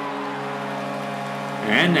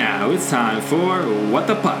 And now it's time for What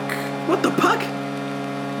the Puck. What the puck?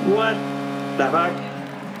 What the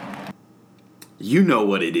fuck? You know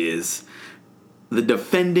what it is. The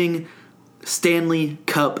defending Stanley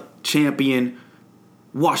Cup champion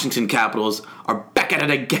Washington Capitals are back at it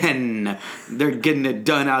again. They're getting it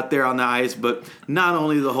done out there on the ice, but not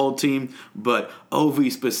only the whole team, but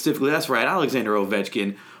Ovi specifically. That's right, Alexander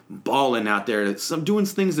Ovechkin balling out there, doing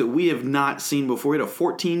things that we have not seen before. He had a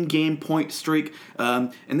 14-game point streak,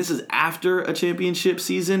 and this is after a championship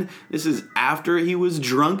season. This is after he was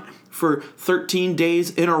drunk for 13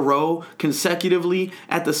 days in a row consecutively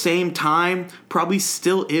at the same time. Probably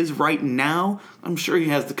still is right now. I'm sure he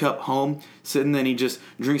has the cup home, sitting then he just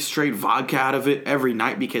drinks straight vodka out of it every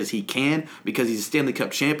night because he can, because he's a Stanley Cup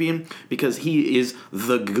champion, because he is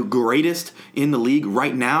the greatest in the league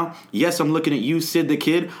right now. Yes, I'm looking at you, Sid the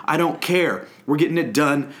Kid. I don't care. We're getting it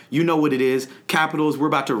done. You know what it is. Capitals, we're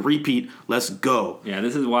about to repeat. Let's go. Yeah,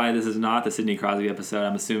 this is why this is not the Sidney Crosby episode,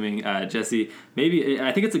 I'm assuming. Jesse,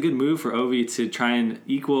 I think it's a good move for Ovi to try and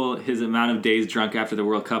equal his amount of days drunk after the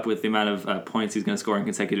World Cup with the amount of points he's going to score in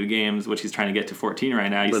consecutive games, which he's trying to get to 14 right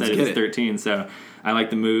now. You said it's 13, so I like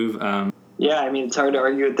the move. Yeah, I mean, it's hard to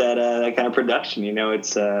argue with that kind of production.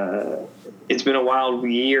 It's been a wild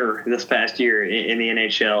year this past year in the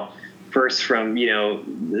NHL. First from,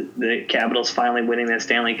 the Capitals finally winning the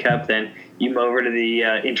Stanley Cup. Then you move over to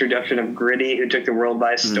the introduction of Gritty, who took the world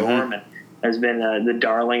by storm and has been the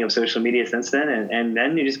darling of social media since then. And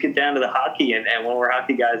then you just get down to the hockey. And when we're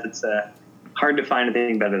hockey guys, it's hard to find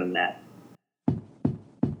anything better than that.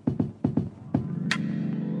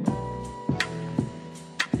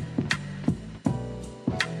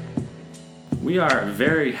 We are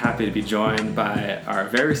very happy to be joined by our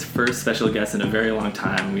very first special guest in a very long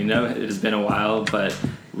time. We know it has been a while, but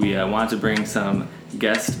we want to bring some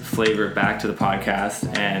guest flavor back to the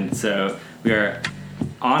podcast. And so we are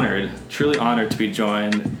honored, truly honored to be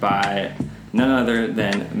joined by none other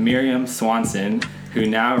than Miriam Swanson, who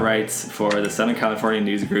now writes for the Southern California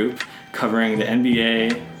News Group, covering the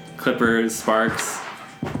NBA, Clippers, Sparks,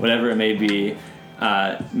 whatever it may be.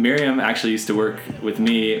 Miriam actually used to work with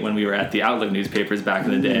me when we were at the Outlook newspapers back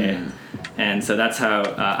in the day. And so that's how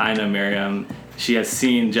I know Miriam. She has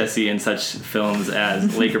seen Jesse in such films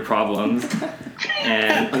as Laker Problems.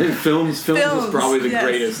 And I think films is probably the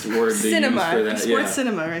greatest word to use for that. Sports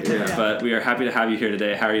cinema right there. Yeah. But we are happy to have you here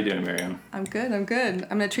today. How are you doing, Miriam? I'm good. I'm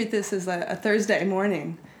going to treat this as a Thursday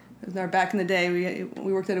morning. Back in the day,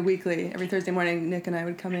 we worked at a weekly. Every Thursday morning, Nick and I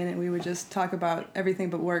would come in and we would just talk about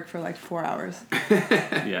everything but work for like 4 hours.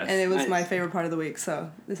 Yes. And it was my favorite part of the week.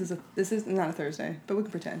 So this is not a Thursday, but we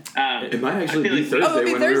can pretend. It might actually be like- Thursday. Oh, it'll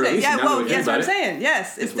be when we Thursday. release it. Yeah, Now well, that we think that's what I'm about it. saying.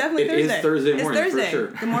 Yes, it's definitely It Thursday. is Thursday morning, It's for Thursday. sure.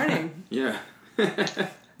 Good morning. Yeah.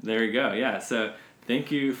 There you go. Yeah. So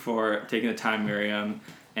thank you for taking the time, Miriam.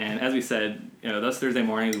 And as we said, those Thursday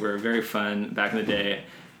mornings were very fun back in the day,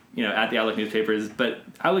 at the Outlook newspapers. But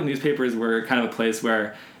Outlook newspapers were kind of a place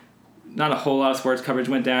where not a whole lot of sports coverage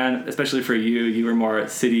went down, especially for you. You were more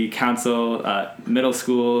city council, middle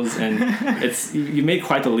schools, and you made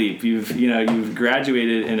quite the leap. You've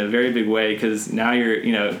graduated in a very big way because now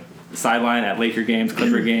you're sideline at Laker games,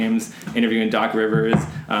 Clipper games, interviewing Doc Rivers.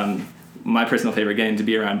 My personal favorite, getting to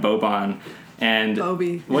be around Boban. And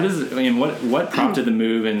Bobby. What prompted the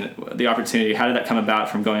move and the opportunity? How did that come about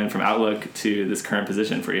from going from Outlook to this current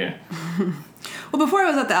position for you? Well, before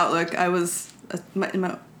I was at the Outlook, I was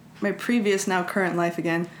in my previous, now current life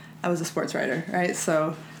again, I was a sports writer, right?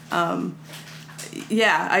 So, I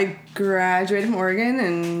graduated from Oregon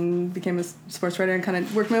and became a sports writer and kind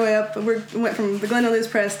of worked my way up. Went from the Glendale News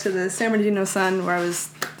Press to the San Bernardino Sun, where I was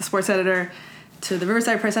the sports editor, to the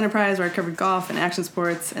Riverside Press Enterprise, where I covered golf and action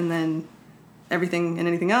sports, and then everything and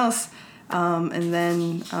anything else. And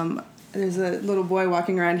then there's a little boy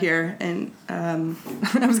walking around here, and I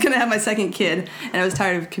was going to have my second kid, and I was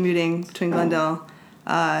tired of commuting between Glendale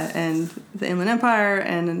and the Inland Empire,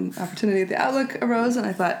 and an opportunity at the Outlook arose, and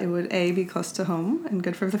I thought it would A, be close to home and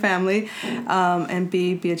good for the family, and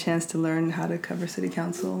B, be a chance to learn how to cover city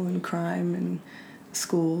council and crime and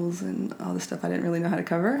schools and all the stuff I didn't really know how to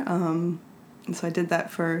cover. And so I did that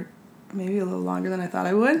for maybe a little longer than I thought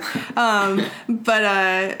I would. And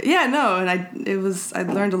I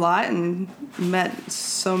learned a lot and met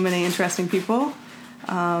so many interesting people,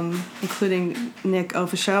 including Nick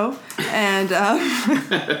Ofashow. And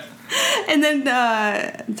and then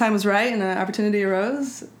the time was right and an opportunity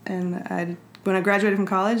arose. And when I graduated from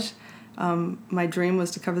college, my dream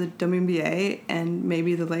was to cover the WNBA and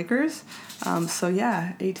maybe the Lakers.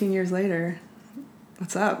 18 years later,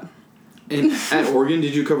 what's up? And at Oregon,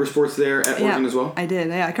 did you cover sports there at Oregon as well? I did.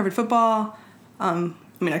 Yeah, I covered football. I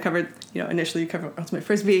covered, initially you covered ultimate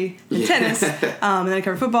frisbee and tennis. And then I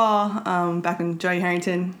covered football back when Joey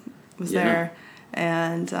Harrington was there.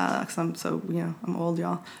 And because I'm old,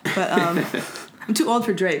 y'all. But I'm too old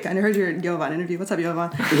for Drake. I heard your Jovan interview. What's up,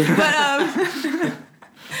 Jovan? But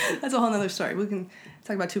that's a whole nother story. We can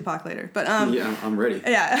talk about Tupac later. But I'm ready.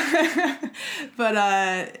 Yeah. But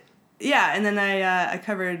and then I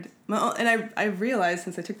covered I realized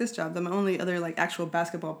since I took this job that my only other actual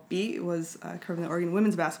basketball beat was covering the Oregon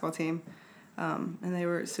women's basketball team, and they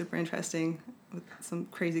were super interesting with some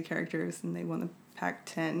crazy characters, and they won the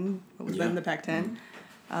Pac-10, what was then the Pac-10,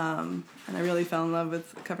 and I really fell in love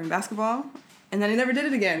with covering basketball, and then I never did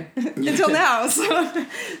it again until now. So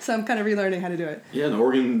I'm kind of relearning how to do it. Yeah, the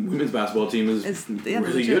Oregon women's basketball team is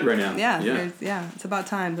really good right now. Yeah, it's about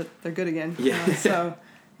time that they're good again. Yeah.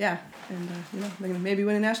 Yeah, and they're gonna maybe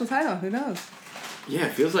win a national title. Who knows? Yeah,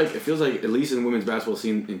 it feels like at least in the women's basketball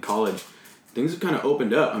scene in college, things have kind of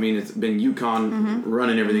opened up. I mean, it's been UConn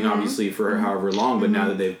running everything obviously for however long, but now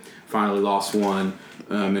that they've finally lost one,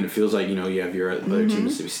 and it feels like you have your other team,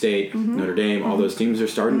 Mississippi State, Notre Dame, all those teams are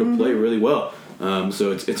starting to play really well.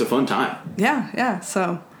 So it's a fun time. Yeah.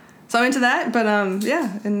 So I'm into that, but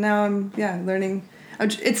and now I'm learning.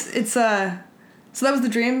 So that was the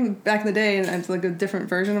dream back in the day, and it's like a different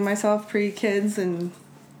version of myself pre-kids and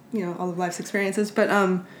all of life's experiences. But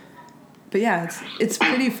yeah, it's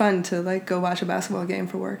pretty fun to go watch a basketball game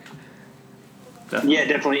for work. Definitely. Yeah,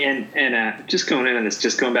 definitely. And just going in on this,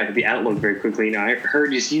 just going back to the Outlook very quickly. I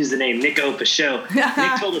heard you use the name Nick Ofashow.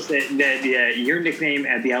 Nick told us that your nickname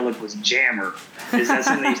at the Outlook was Jammer. Is that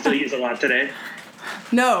something that you still use a lot today?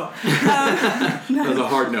 No. That was a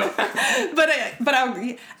hard no.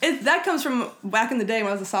 That comes from back in the day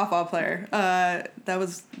when I was a softball player. That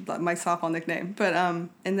was my softball nickname. But and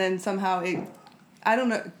then somehow I don't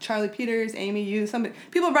know, Charlie Peters, Amy, somebody,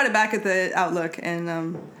 people brought it back at the Outlook, and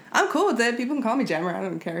I'm cool with it. People can call me Jammer. I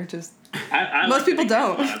don't care. Just I most people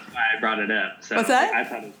don't. That's why I brought it up. So what's that? I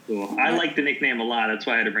thought it was cool. I like the nickname a lot. That's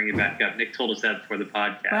why I had to bring it back up. Nick told us that before the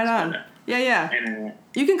podcast. Right on. Yeah. And,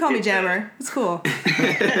 you can call me Jammer. It's cool.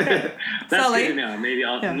 That's Sully. good to know. Maybe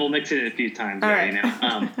we'll mix it in a few times. All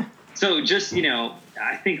right. So just,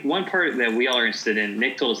 I think one part that we all are interested in,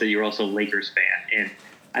 Nick told us that you're also a Lakers fan. And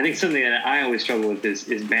I think something that I always struggle with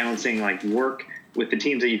is balancing work with the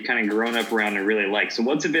teams that you've kind of grown up around and really like. So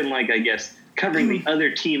what's it been like, I guess, covering the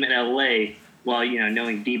other team in LA while,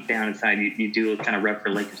 knowing deep down inside you do kind of rep for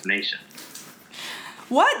Lakers Nation?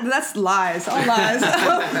 What? That's lies. All lies.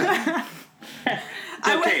 It's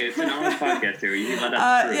okay. It's an honest podcast here. You can let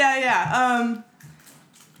us.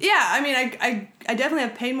 Yeah, I mean, I definitely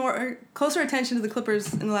have paid closer attention to the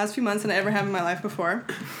Clippers in the last few months than I ever have in my life before.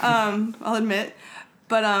 I'll admit,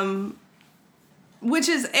 but which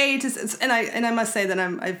is and I must say that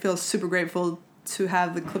I feel super grateful to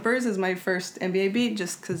have the Clippers as my first NBA beat,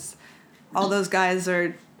 just because all those guys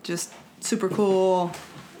are just super cool.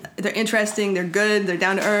 They're interesting. They're good. They're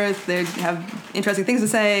down to earth. They have interesting things to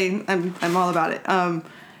say. I'm all about it.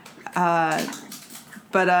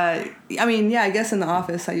 But I mean, yeah, I guess in the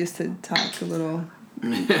office I used to talk a little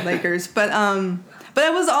Lakers, but I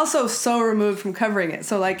was also so removed from covering it.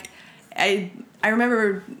 So like, I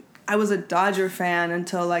remember I was a Dodger fan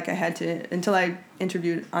until I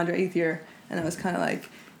interviewed Andre Ethier, and I was kind of like,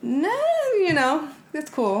 nah, that's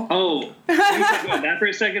cool. Oh, can we talk about that for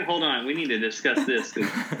a second? Hold on, we need to discuss this.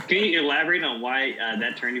 Can you elaborate on why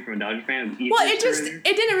that turned you from a Dodger fan? Well, it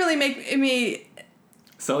didn't really make me.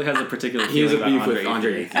 Sully has a particular He has a feeling beef about with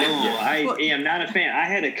Andre. No, I am not a fan. I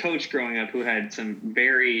had a coach growing up who had some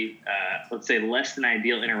very, let's say, less than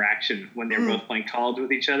ideal interaction when they were both playing college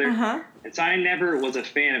with each other. And so I never was a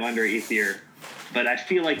fan of Andre Ethier. But I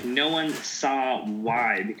feel like no one saw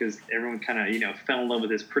why, because everyone kind of, fell in love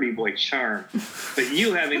with his pretty boy charm. But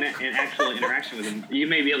you having an actual interaction with him, you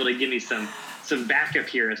may be able to give me some backup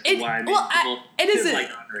here as to why people like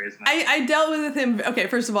Andre as much. I dealt with him. Okay,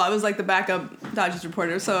 first of all, I was like the backup Dodgers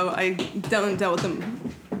reporter, so I dealt with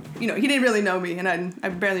him. He didn't really know me, and I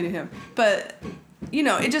barely knew him. But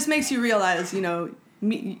it just makes you realize,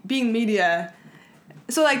 being media.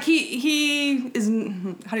 So like he is.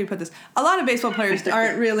 How do you put this? A lot of baseball players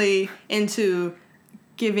aren't really into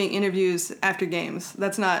giving interviews after games.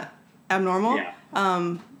 That's not abnormal. Yeah.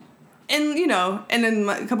 And then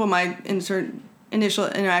a couple of my initial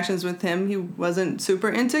interactions with him, he wasn't super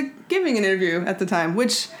into giving an interview at the time,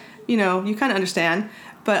 which you kind of understand.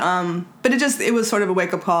 But it was sort of a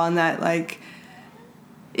wake up call in that, like,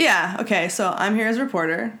 yeah, okay, so I'm here as a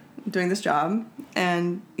reporter doing this job,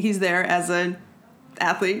 and he's there as a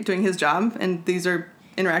athlete doing his job, and these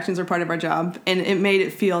interactions are part of our job, and it made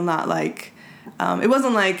it feel not like it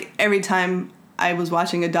wasn't like every time I was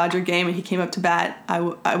watching a Dodger game and he came up to bat,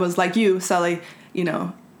 I was like you, Sully,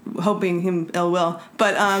 hoping him ill will,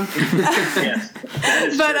 but yes, that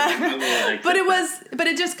is true. But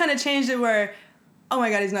it just kind of changed it where, oh my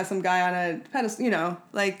God, he's not some guy on a pedestal,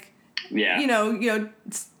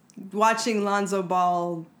 watching Lonzo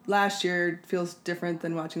Ball last year feels different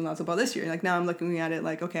than watching Lonzo Ball this year. Like, now I'm looking at it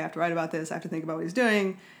like, okay, I have to write about this. I have to think about what he's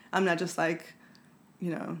doing. I'm not just I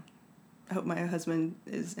hope my husband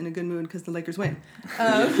is in a good mood because the Lakers win. You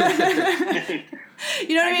know what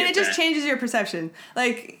I mean? It just changes your perception.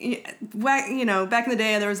 Like, back in the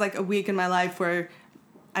day, there was like a week in my life where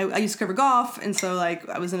I used to cover golf, and so like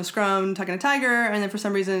I was in a scrum talking to Tiger, and then for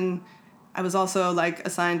some reason I was also like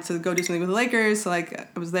assigned to go do something with the Lakers. So like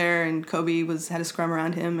I was there, and Kobe had a scrum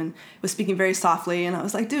around him and was speaking very softly, and I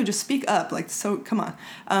was like, dude, just speak up, like, so come on.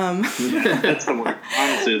 That's the word.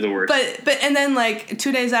 Honestly, the word. But and then like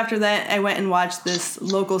 2 days after that, I went and watched this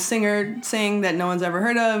local singer sing that no one's ever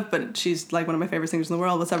heard of, but she's like one of my favorite singers in the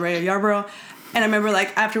world. What's up, Ray Yarborough? And I remember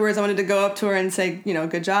like afterwards, I wanted to go up to her and say,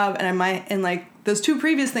 good job. And like those two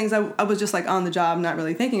previous things, I was just like on the job, not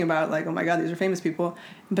really thinking about like, oh my God, these are famous people.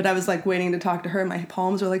 But I was like waiting to talk to her. My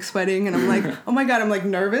palms are like sweating, and I'm like, oh my God, I'm like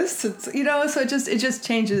nervous. It's, so it just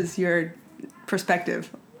changes your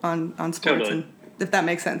perspective on sports, totally. and if that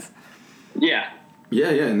makes sense. Yeah.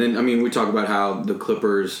 Yeah. And then we talk about how the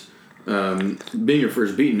Clippers. Being your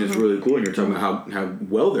first beaten is really cool, and you're talking about how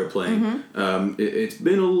well they're playing. It's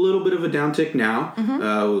been a little bit of a downtick now,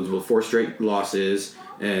 with 4 straight losses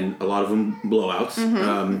and a lot of them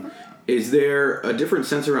blowouts. Is there a different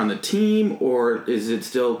sense around the team, or is it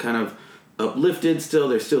still kind of uplifted still?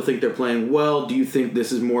 They still think they're playing well? Do you think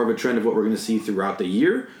this is more of a trend of what we're going to see throughout the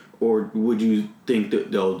year, or would you think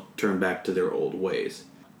that they'll turn back to their old ways?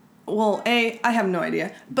 Well, I have no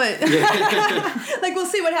idea, but like we'll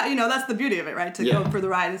see what happens. That's the beauty of it, right? To go for the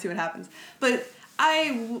ride and see what happens. But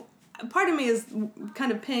part of me is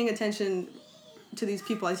kind of paying attention to these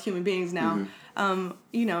people as human beings now.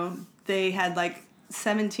 They had like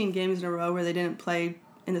 17 games in a row where they didn't play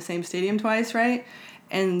in the same stadium twice, right?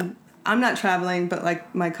 And I'm not traveling, but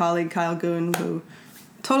like my colleague Kyle Goon, who,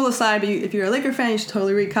 total aside, but if you're a Laker fan, you should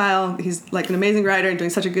totally read Kyle. He's like an amazing writer and doing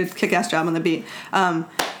such a good kick-ass job on the beat.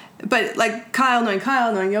 But like Kyle, knowing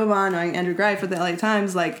Jovan, knowing Andrew Greif for the LA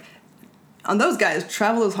Times, like on those guys,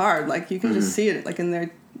 travel is hard. Like you can just see it like in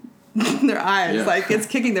their their eyes. Like, it's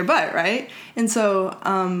kicking their butt, right? And so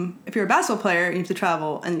if you're a basketball player and you have to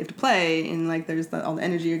travel and you have to play and, like, there's all the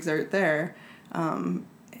energy you exert there,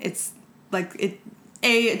 it's, like,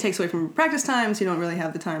 it takes away from practice time, so you don't really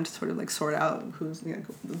have the time to sort of, like, sort out who's, you know,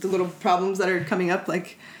 the little problems that are coming up.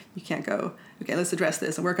 Like, you can't go, okay, let's address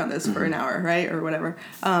this and work on this for an hour, right? Or whatever.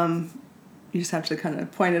 You just have to kind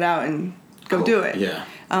of point it out and go do it. Yeah.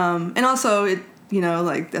 And also, it, you know,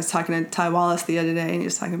 like, I was talking to Ty Wallace the other day, and he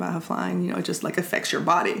was talking about how flying, you know, it just, like, affects your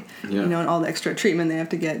body, you know, and all the extra treatment they have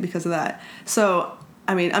to get because of that. So,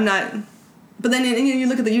 I mean, I'm not... But then you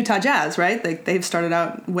look at the Utah Jazz, right? Like, they've started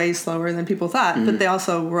out way slower than people thought, but they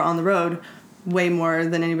also were on the road way more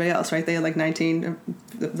than anybody else, right? They had, like, 19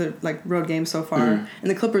 the like road games so far, and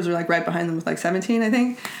the Clippers were, like, right behind them with, like, 17, I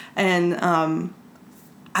think. And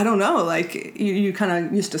I don't know, like, you kind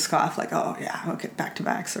of used to scoff, like, oh yeah, okay,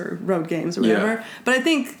 back-to-backs or road games or whatever. Yeah. But I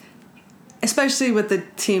think, especially with the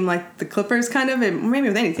team like the Clippers, kind of, maybe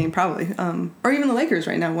with any team probably, or even the Lakers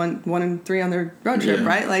right now, 1-3 on their road trip,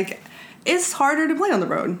 right? Like, it's harder to play on the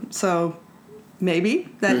road, so maybe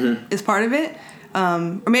that is part of it.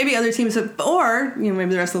 Or maybe other teams have, or, you know,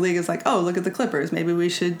 maybe the rest of the league is like, oh, look at the Clippers. Maybe we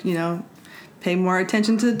should, you know, pay more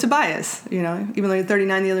attention to Tobias, you know, even though he had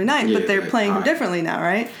 39 the other night, but they're playing him differently now,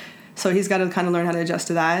 right? So he's got to kind of learn how to adjust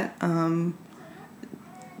to that.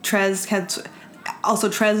 Trez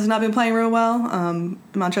has not been playing real well.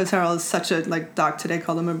 Montrezl Harrell is such a, like, Doc today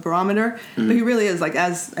called him a barometer, but he really is, like,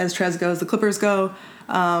 as Trez goes, the Clippers go.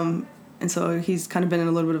 And so he's kind of been in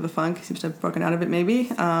a little bit of a funk. He seems to have broken out of it,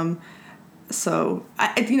 maybe. So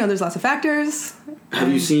you know, there's lots of factors.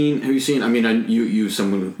 Have you seen? I mean, you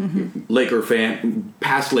someone Laker fan,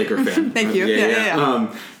 past Laker fan. Thank you.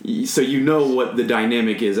 Yeah. So you know what the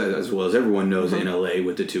dynamic is, as well as everyone knows in LA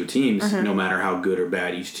with the two teams. No matter how good or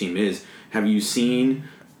bad each team is, have you seen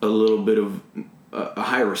a little bit of a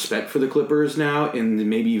higher respect for the Clippers now, in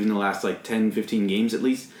maybe even the last, like, 10, 15 games at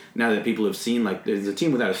least? Now that people have seen, like, there's a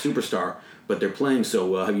team without a superstar, but they're playing so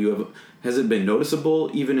well. Has it been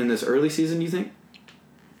noticeable even in this early season, do you think?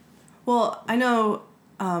 Well, I know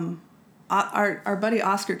our buddy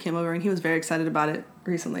Oscar came over, and he was very excited about it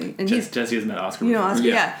recently. And Jesse has met Oscar. You know Oscar,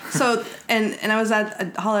 yeah. So and I was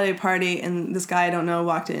at a holiday party, and this guy I don't know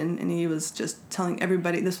walked in, and he was just telling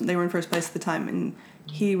everybody they were in first place at the time, and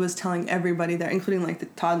he was telling everybody there, including, like, the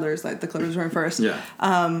toddlers, like the Clippers were in first. Yeah.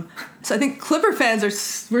 So I think Clipper fans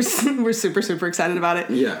we're super, super excited about it.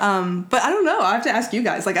 Yeah. But I don't know. I have to ask you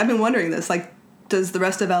guys. Like, I've been wondering this. Like, does the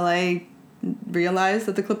rest of LA realize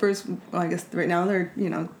that the Clippers? Well, I guess right now they're, you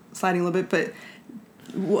know, sliding a little bit. But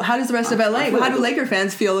how does the rest of LA? How do Laker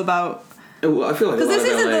fans feel about? Well, I feel like, because this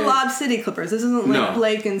isn't the Lob City Clippers. This isn't like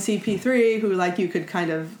Blake and CP3, who, like, you could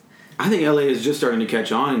kind of. I think LA is just starting to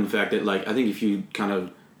catch on in the fact that, like, I think if you kind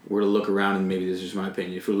of were to look around, and maybe this is just my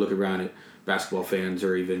opinion, if you look around at basketball fans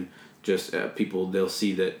or even just people, they'll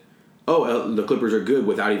see that, the Clippers are good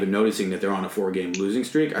without even noticing that they're on a 4-game losing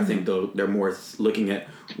streak. I think they're more looking at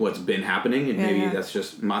what's been happening, and maybe that's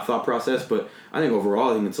just my thought process. But I think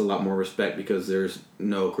overall, I think it's a lot more respect because there's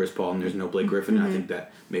no Chris Paul and there's no Blake Griffin. And I think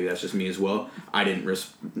that maybe that's just me as well. I don't want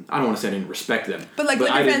to say I didn't respect them, but, like,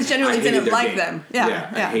 Laker fans generally didn't like them.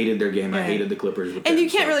 Yeah, I hated their game. I hated the Clippers. And you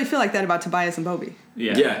can't really feel like that about Tobias and Bobby.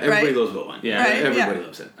 Yeah, everybody loves Boban. Yeah, everybody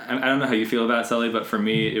loves it. I don't know how you feel about Sully, but for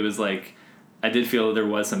me, it was like, I did feel there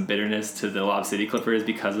was some bitterness to the Lob City Clippers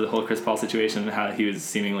because of the whole Chris Paul situation and how he was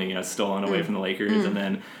seemingly, you know, stolen away from the Lakers, and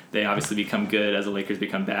then they obviously become good as the Lakers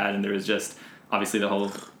become bad, and there was just obviously the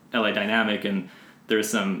whole LA dynamic, and there was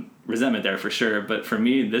some resentment there for sure. But for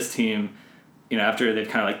me, this team, you know, after they've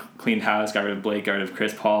kind of, like, cleaned house, got rid of Blake, got rid of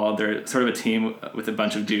Chris Paul, they're sort of a team with a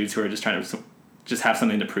bunch of dudes who are just trying to just have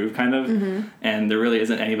something to prove, kind of, and there really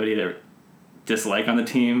isn't anybody to dislike on the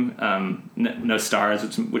team. No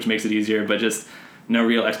stars, which makes it easier, but just no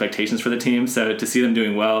real expectations for the team. So to see them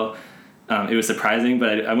doing well, it was surprising,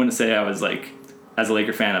 but I wouldn't say I was, like, as a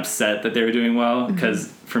Laker fan, upset that they were doing well, because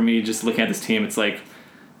for me, just looking at this team, it's like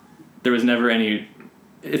there was never any.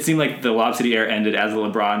 It seemed like the Lob City era ended as the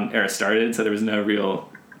LeBron era started, so there was no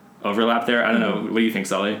real overlap there. I don't know. What do you think,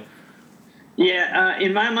 Sully? Yeah,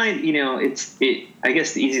 in my mind, you know, I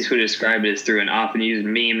guess the easiest way to describe it is through an often used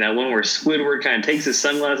meme, that one where Squidward kind of takes his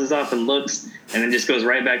sunglasses off and looks, and then just goes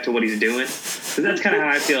right back to what he's doing. So that's kind of how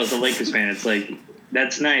I feel as a Lakers fan. It's like,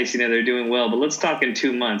 that's nice, you know, they're doing well, but let's talk in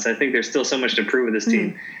 2 months. I think there's still so much to prove with this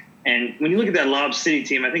team. And when you look at that Lob City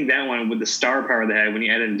team, I think that one with the star power they had when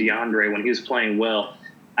you added DeAndre when he was playing well,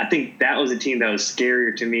 I think that was a team that was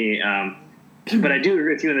scarier to me. But I do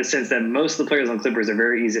agree with you in the sense that most of the players on Clippers are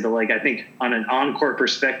very easy to like. I think on an on-court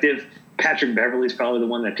perspective, Patrick Beverley's probably the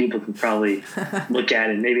one that people can probably look at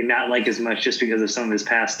and maybe not like as much just because of some of his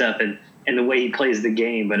past stuff and the way he plays the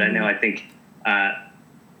game. But I think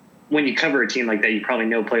when you cover a team like that, you probably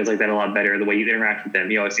know players like that a lot better. The way you interact with them,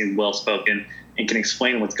 he always seems well-spoken and can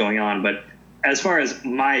explain what's going on. But as far as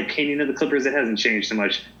my opinion of the Clippers, it hasn't changed so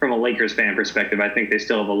much from a Lakers fan perspective. I think they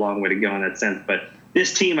still have a long way to go in that sense. But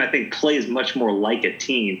this team, I think, plays much more like a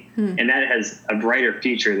team, and that has a brighter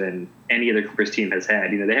future than any other Clippers team has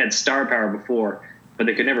had. They had star power before, but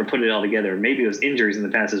they could never put it all together. Maybe it was injuries in the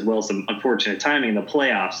past as well, some unfortunate timing in the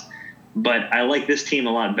playoffs. But I like this team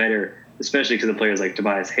a lot better, especially because of players like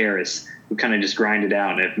Tobias Harris, who kind of just grinded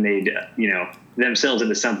out and have made themselves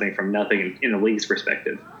into something from nothing in the league's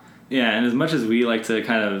perspective. Yeah, and as much as we like to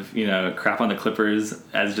kind of, crap on the Clippers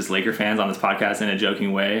as just Laker fans on this podcast in a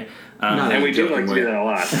joking way. And we do like to do that a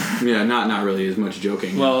lot. Yeah, not really as much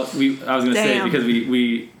joking. Well, I was going to say, because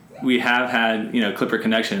we have had, Clipper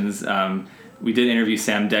connections. We did interview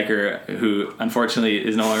Sam Decker, who unfortunately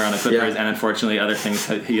is no longer on the Clippers, and unfortunately other things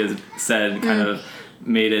he has said kind of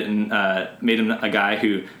made him a guy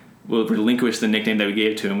who will relinquish the nickname that we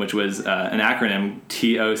gave to him, which was an acronym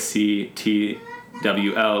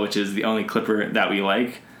TOCTWL, which is the only Clipper that we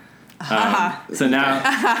like. So now,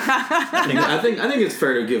 I think it's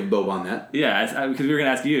fair to give Bob on that. Yeah, because we were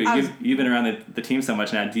going to ask you. You've been around the team so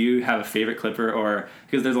much now. Do you have a favorite Clipper, or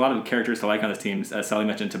because there's a lot of characters to like on this team? Sully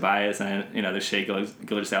mentioned Tobias, and there's Shai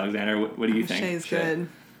Gilgeous-Alexander. What do you think? Shai's good.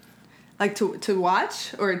 Like to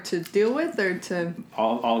watch or to deal with or to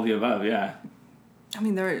all of the above. Yeah. I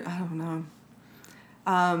mean, I don't know.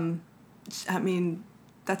 I mean,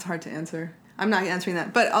 that's hard to answer. I'm not answering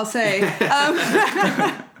that, but I'll say.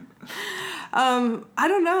 I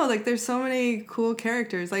don't know. Like, there's so many cool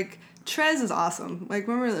characters. Like, Trez is awesome. Like,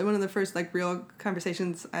 remember one of the first, like, real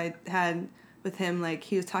conversations I had with him? Like,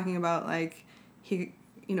 he was talking about, like, the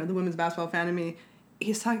women's basketball fan in me. He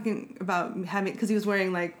was talking about having, because he was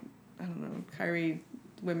wearing, like, I don't know, Kyrie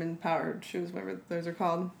women power shoes, whatever those are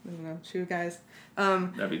called. I don't know, shoe guys.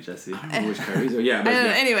 That'd be Jesse. I don't know which Kyrie's are. Yeah. But, I don't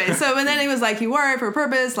know. Anyway, so, and then he was like, he wore it for a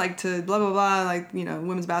purpose, like, to blah, blah, blah, like,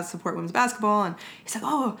 support women's basketball. And he's like,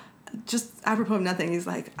 oh, just apropos of nothing, he's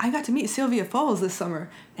like, I got to meet Sylvia Fowles this summer,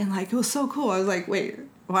 and like it was so cool. I was like, wait,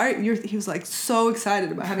 why? He was like so excited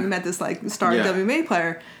about having met this like star WNBA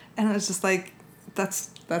player, and I was just like, that's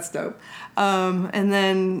dope. And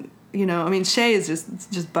then Shai is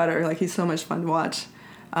just butter. Like, he's so much fun to watch.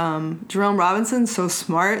 Jerome Robinson's so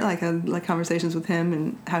smart. Like, I like conversations with him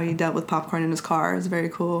and how he dealt with popcorn in his car is very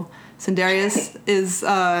cool. Sindarius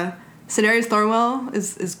Thornwell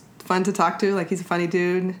is fun to talk to. Like, he's a funny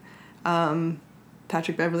dude.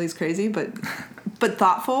 Patrick Beverley's crazy, but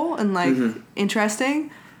thoughtful and like interesting.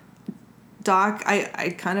 Doc,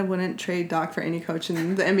 I kind of wouldn't trade Doc for any coach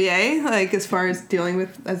in the NBA. Like, as far as dealing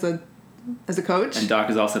with as a coach. And Doc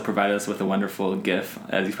has also provided us with a wonderful GIF,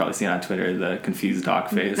 as you've probably seen on Twitter, the confused Doc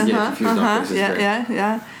face. Doc face is great.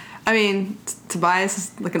 Yeah. I mean, Tobias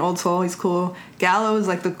is like an old soul. He's cool. Gallo is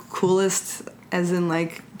like the coolest, as in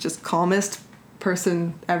like just calmest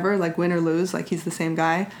person ever. Like, win or lose, like he's the same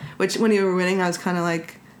guy. Which when you were winning, I was kind of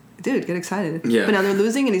like, dude, get excited. Yeah. But now they're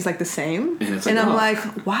losing, and he's like the same. And I'm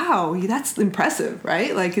like, wow, that's impressive,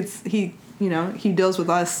 right? Like, he deals with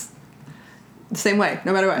us the same way,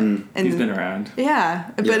 no matter what. And he's been around.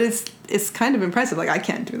 Yeah, but it's kind of impressive. Like, I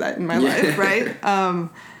can't do that in my life, right? I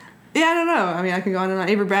don't know. I mean, I can go on and on.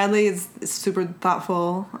 Avery Bradley is super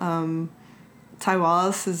thoughtful. Ty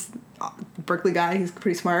Wallace is a Berkeley guy. He's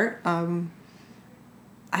pretty smart.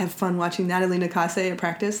 I have fun watching Natalie Nakase at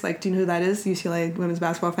practice. Like, do you know who that is? UCLA women's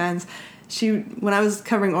basketball fans. When I was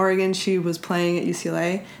covering Oregon, she was playing at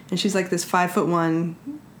UCLA, and she's like this 5'1",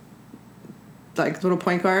 like little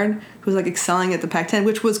point guard who's like excelling at the Pac-10,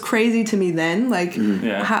 which was crazy to me then. Like,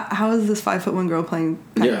 how is this 5'1" girl playing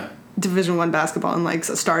Division I basketball and like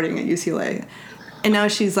starting at UCLA? And now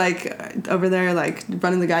she's like over there like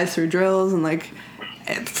running the guys through drills and like.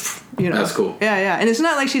 That's cool. Yeah. And it's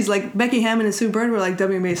not like she's like Becky Hammon and Sue Bird were like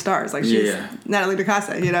WNBA stars. Like, she's Natalie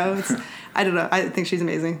Nakase, It's, I don't know. I think she's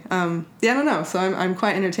amazing. I don't know. So I'm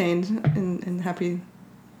quite entertained and happy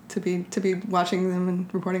to be watching them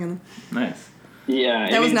and reporting on them. Nice. Yeah.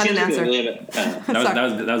 That was not an answer.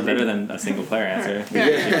 That was better than a single player answer.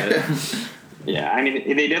 Yeah, I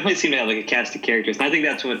mean, they definitely seem to have like a cast of characters, and I think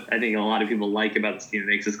that's what I think a lot of people like about this team that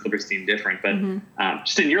makes this Clippers team different. But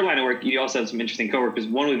just in your line of work, you also have some interesting coworkers.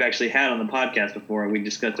 One we've actually had on the podcast before, we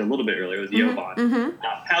discussed it a little bit earlier, was Jovan.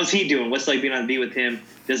 How's he doing? What's it like being on the beat with him?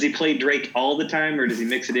 Does he play Drake all the time, or does he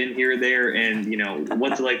mix it in here or there? And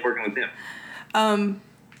what's it like working with him?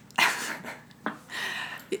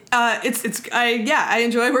 I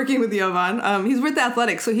enjoy working with Jovan. He's with the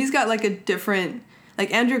Athletic, so he's got like a different,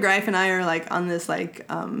 like Andrew Greif and I are like on this like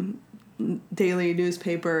daily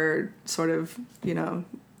newspaper sort of,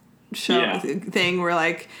 show thing where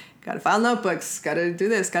like got to file notebooks, got to do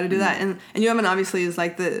this, got to do that, and Jovan obviously is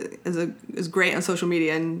like is great on social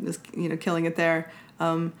media and is killing it there.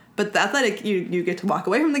 But the Athletic, you get to walk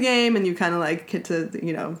away from the game and you kind of like get to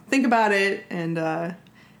think about it and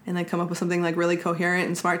then come up with something like really coherent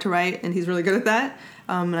and smart to write, and he's really good at that.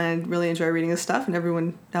 And I really enjoy reading his stuff, and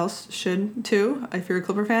everyone else should too, if you're a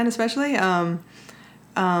Clipper fan especially.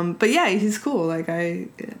 But yeah, he's cool. Like I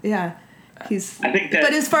think that.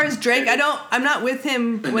 But as far as Drake, I'm not with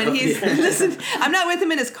him when he's. Listen, I'm not with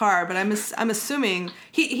him in his car, but I'm assuming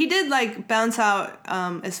he did like bounce out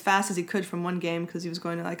as fast as he could from one game because he was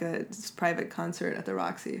going to like a private concert at the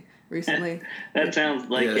Roxy recently. That sounds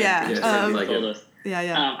like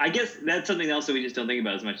Yeah. I guess that's something else that we just don't think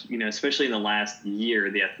about as much. Especially in the last year,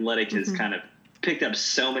 the Athletic has kind of picked up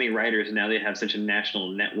so many writers, and now they have such a national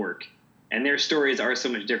network, and their stories are so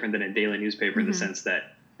much different than a daily newspaper in the sense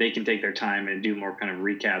that they can take their time and do more kind of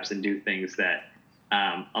recaps and do things that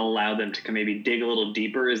allow them to maybe dig a little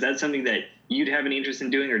deeper. Is that something that you'd have any interest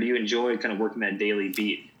in doing, or do you enjoy kind of working that daily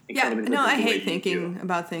beat? Yeah, no, I hate thinking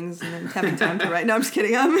about things and then having time to write. No, I'm just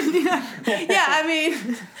kidding. Obviously,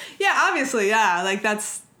 yeah. Like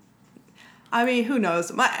who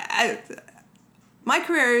knows? My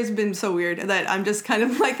career has been so weird that I'm just kind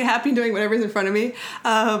of like happy doing whatever's in front of me.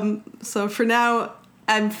 So for now,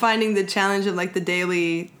 I'm finding the challenge of like the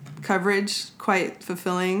daily coverage quite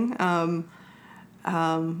fulfilling. So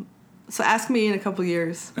ask me in a couple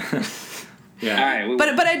years. Yeah. All right.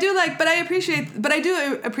 But I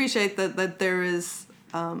do appreciate that there is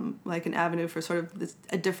like an avenue for sort of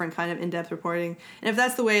a different kind of in-depth reporting. And if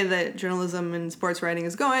that's the way that journalism and sports writing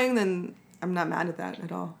is going, then I'm not mad at that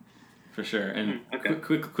at all. For sure. And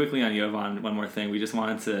quickly on Jovan, one more thing. We just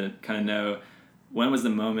wanted to kind of know, when was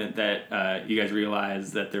the moment that you guys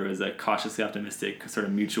realized that there was a cautiously optimistic sort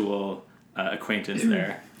of mutual acquaintance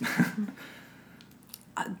there?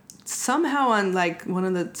 Somehow on like one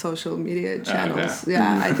of the social media channels. Okay.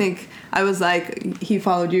 Yeah, I think I was like, he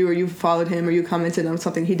followed you or you followed him or you commented on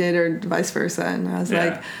something he did or vice versa. And I was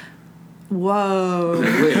like, whoa.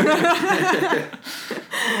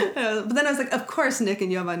 But then I was like, of course Nick and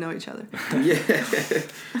Jovan know each other.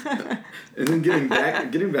 Yeah. And then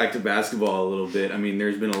getting back to basketball a little bit, I mean,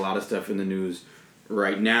 there's been a lot of stuff in the news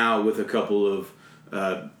right now with a couple of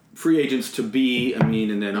free agents to be. I mean,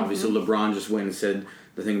 and then obviously LeBron just went and said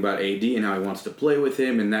the thing about AD and how he wants to play with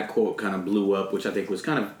him, and that quote kind of blew up, which I think was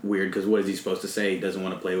kind of weird because what is he supposed to say? He doesn't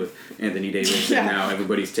want to play with Anthony Davis, and now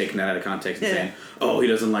everybody's taking that out of context and saying, oh, he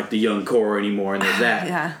doesn't like the young core anymore, and there's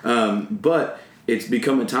that. But it's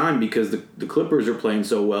become a time because the Clippers are playing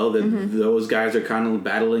so well that those guys are kind of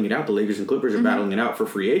battling it out. The Lakers and Clippers are battling it out for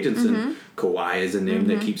free agents, and Kawhi is a name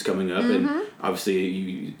that keeps coming up, and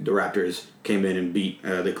obviously the Raptors came in and beat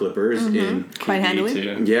the Clippers in quite handily.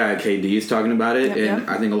 Too. Yeah, KD is talking about it,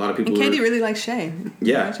 I think a lot of people. And KD really likes Shea.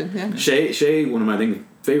 Yeah, Shea, one of my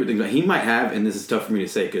favorite things. He might have, and this is tough for me to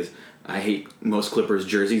say because I hate most Clippers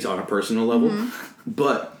jerseys on a personal level,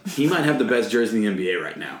 but he might have the best jersey in the NBA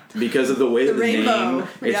right now because of the way that the name.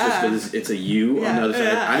 It's it's a U on the other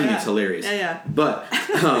side. I think it's hilarious. But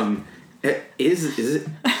is it?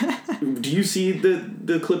 Do you see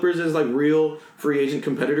the Clippers as like real free agent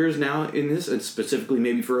competitors now in this, and specifically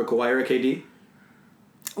maybe for a Kawhi or a KD?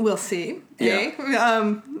 We'll see. Yeah.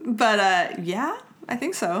 I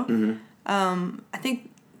think so.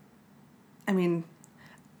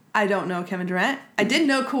 I don't know Kevin Durant. I did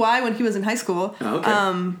know Kawhi when he was in high school. Oh, okay.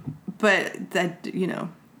 But that,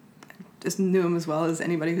 just knew him as well as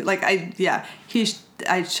anybody who, I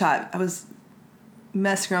was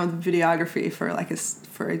messing around with videography for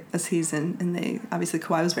a season, and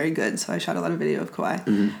Kawhi was very good, so I shot a lot of video of Kawhi.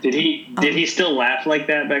 Did he still laugh like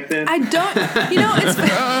that back then? I don't.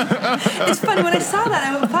 It's funny when I saw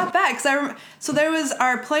that I thought back because so there was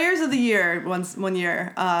our players of the year one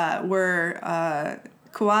year were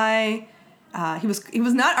Kawhi. He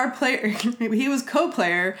was not our player. He was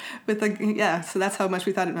co-player with so that's how much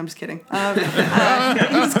we thought. I'm just kidding. He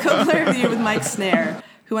was co-player of the year with Mike Snare,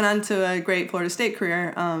 who went on to a great Florida State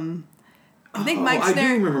career. I think Mike Snare.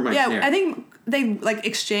 I do remember Mike Snare. I think they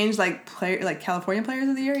exchanged California Players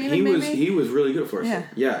of the Year. He was really good for us.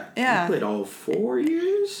 Yeah. He played all 4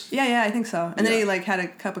 years. Yeah, I think so. And then he had a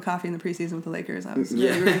cup of coffee in the preseason with the Lakers. I was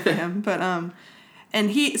really rooting for him, but and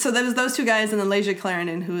so there was those two guys, and then Layshia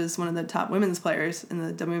Clarendon, who is one of the top women's players in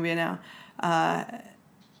the WNBA now.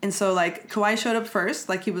 And so, like, Kawhi showed up first.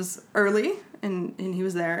 Like, he was early, and he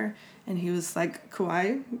was there. And he was, like,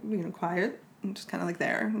 quiet, and just kind of, like,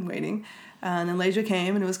 there and waiting. And then Leja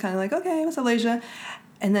came, and it was kind of like, okay, what's up, Leja?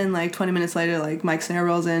 And then, like, 20 minutes later, like, Mike Snare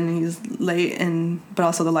rolls in, and he's late, but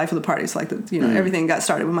also the life of the party. So, like, everything got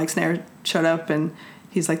started when Mike Snare showed up, and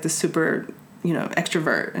he's, like, this super,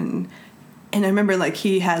 extrovert. And I remember, like,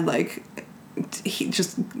 he had, like,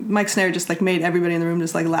 Mike Snare just, like, made everybody in the room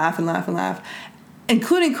just, like, laugh and laugh and laugh.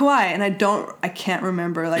 Including Kawhi, and I can't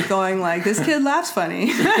remember, like, going, like, this kid laughs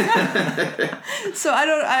funny. So I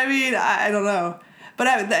don't know. But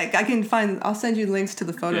I can I'll send you links to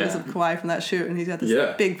the photos of Kawhi from that shoot, and he's got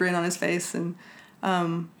this big grin on his face, and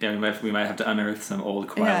we might have to unearth some old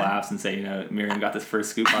Kawhi laughs and say, Miriam got this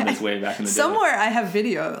first scoop on this way back in the day. Somewhere I have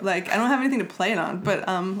video. Like, I don't have anything to play it on, but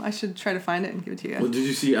I should try to find it and give it to you. Well, did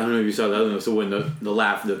you see? I don't know if you saw the other one. So when the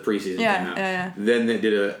preseason came out, then they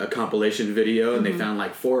did a compilation video, and they found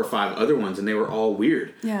like 4 or 5 other ones, and they were all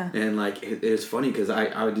weird. Yeah. And like it's funny because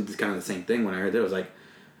I did this kind of the same thing when I heard that. I was like,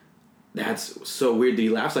 that's so weird that he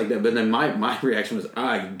laughs like that. But then my reaction was,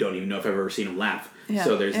 I don't even know if I've ever seen him laugh. Yeah.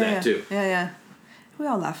 So there's that too. Yeah. We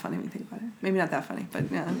all laugh funny when you think about it. Maybe not that funny,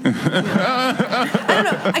 but yeah. I don't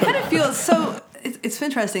know. I kind of feel so. It's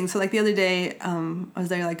interesting. So like the other day, I was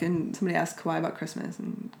there, like, and somebody asked Kawhi about Christmas,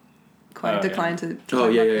 and Kawhi declined to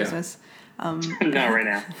talk about Christmas. Not right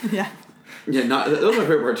now. Yeah. Yeah. That was my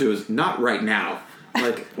favorite part too. Is not right now.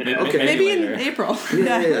 Like, okay, maybe in April.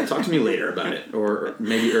 Yeah. Talk to me later about it, or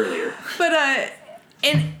maybe earlier. But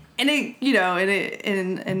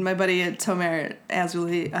and my buddy at Tomer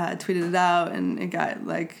Azuli tweeted it out, and it got,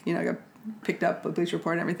 like, got picked up with Bleacher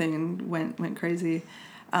Report and everything, and went crazy.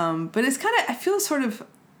 But it's kind of, I feel sort of,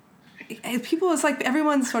 people, it's like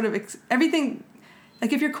everyone's sort of everything.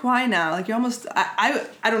 Like, if you're Kawhi now, like, you're almost, I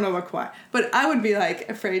don't know about Kawhi, but I would be, like,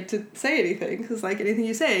 afraid to say anything, because, like, anything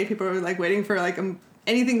you say, people are, like, waiting for, like,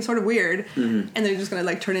 anything sort of weird, and they're just gonna,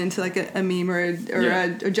 like, turn it into, like, a meme or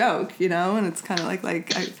a joke, and it's kind of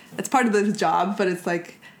like it's part of the job, but it's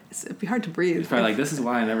like, it'd be hard to breathe. It's probably like, this is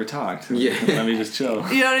why I never talked. Yeah. Let me just chill.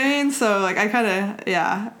 You know what I mean? So, like, I kind of,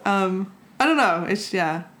 I don't know.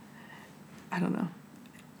 I don't know.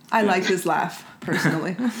 I like his laugh,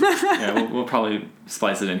 personally. Yeah, we'll probably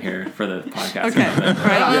splice it in here for the podcast. Okay.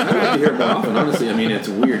 Right. I'd like to hear it more often, honestly. I mean, it's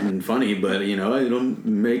weird and funny, but, it'll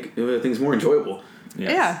make things more enjoyable.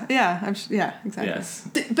 Yes. Yeah, exactly. Yes.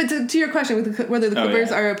 But to your question, with whether the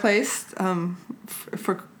Clippers are replaced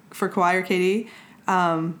for Kawhi or KD,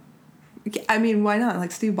 I mean, why not?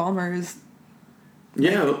 Like, Steve Ballmer is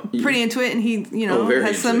pretty into it, and he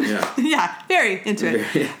has some very into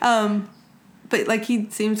it. But, like, he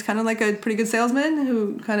seems kind of like a pretty good salesman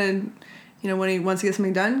who kind of, when he wants to get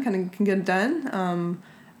something done, kind of can get it done.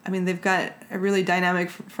 I mean, they've got a really dynamic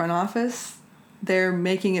front office. They're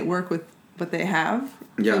making it work with what they have.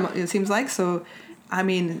 Yeah. It seems like. So, I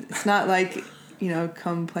mean, it's not like,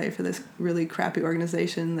 come play for this really crappy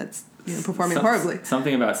organization that's, performing horribly.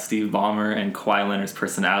 Something about Steve Ballmer and Kawhi Leonard's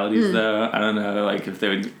personalities, though. I don't know, like, if they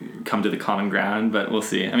would come to the common ground, but we'll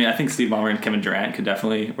see. I mean, I think Steve Ballmer and Kevin Durant could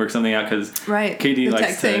definitely work something out, because KD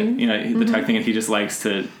likes to, the tech thing, and he just likes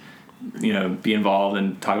to, be involved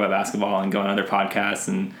and talk about basketball and go on other podcasts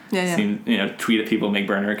and tweet at people, make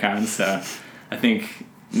burner accounts. So I think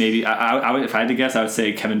maybe I would, if I had to guess, I would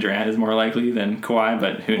say Kevin Durant is more likely than Kawhi,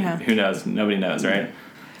 but who knows? Nobody knows, right?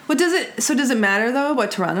 Well, does it matter, though,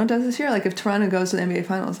 what Toronto does this year? Like, if Toronto goes to the NBA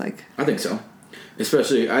Finals, like... I think so.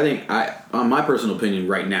 Especially, my personal opinion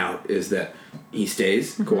right now is that he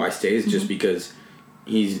stays, Kawhi stays, just because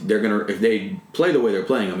if they play the way they're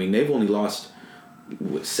playing, I mean, they've only lost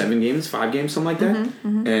 5 games, something like that,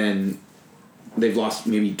 and they've lost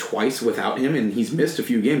maybe twice without him, and he's missed a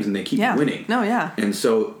few games, and they keep winning. No, yeah. And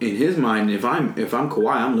so, in his mind, if I'm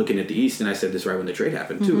Kawhi, I'm looking at the East, and I said this right when the trade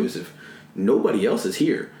happened, too, is if nobody else is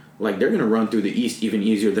here, like, they're going to run through the East even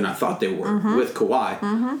easier than I thought they were with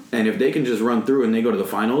Kawhi. And if they can just run through and they go to the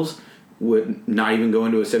finals with not even go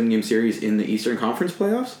into a 7-game series in the Eastern Conference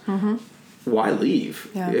playoffs, why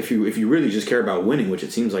leave? Yeah. If you really just care about winning, which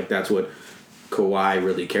it seems like that's what Kawhi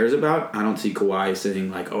really cares about. I don't see Kawhi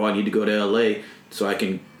saying, like, I need to go to LA so I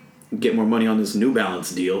can get more money on this New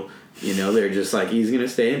Balance deal. They're just like, he's going to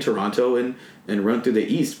stay in Toronto and run through the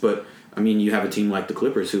East. But I mean, you have a team like the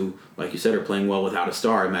Clippers who, like you said, are playing well without a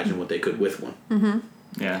star. Imagine what they could with one.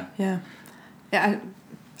 Yeah. I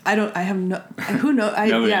have no... Who knows?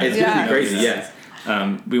 It's going to be crazy, yes.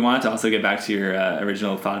 We wanted to also get back to your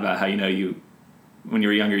original thought about how, you when you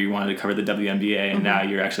were younger, you wanted to cover the WNBA, and now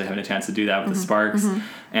you're actually having a chance to do that with the Sparks.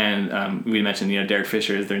 And we mentioned, Derek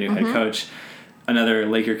Fisher is their new head coach. another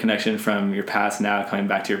Laker connection from your past now coming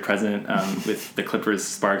back to your present with the Clippers,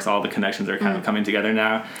 Sparks. All the connections are kind of coming together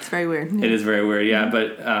now. It's very weird. It is very weird, yeah.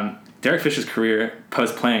 But Derek Fisher's career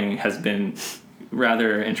post-playing has been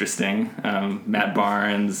rather interesting. Matt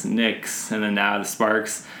Barnes, Knicks, and then now the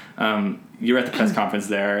Sparks. You were at the press conference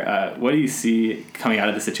there. What do you see coming out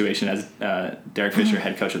of the situation as Derek Fisher,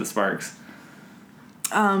 head coach of the Sparks?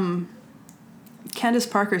 Candace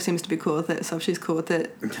Parker seems to be cool with it, so if she's cool with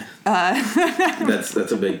it. That's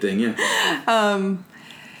a big thing, yeah.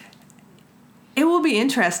 It will be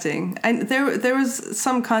interesting. There was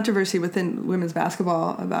some controversy within women's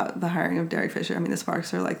basketball about the hiring of Derek Fisher. I mean, the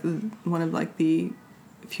Sparks are like one of like the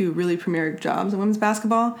few really premier jobs in women's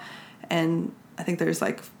basketball, and I think there's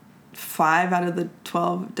like 5 out of the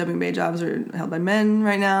 12 WNBA jobs are held by men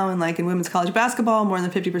right now, and like in women's college basketball, more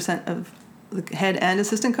than 50% of the head and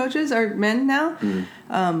assistant coaches are men now.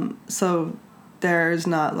 So there's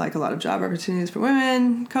not like a lot of job opportunities for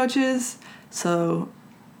women coaches. So,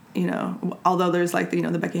 you know, although there's like the, you know,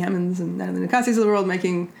 the Becky Hammonds and Natalie Nakasis of the world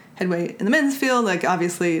making headway in the men's field, like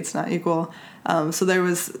obviously it's not equal. So there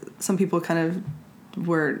was some people kind of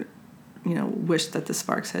were, you know, wished that the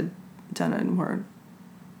Sparks had done a more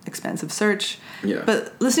expansive search. Yeah.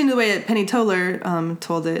 But listening to the way Penny Toller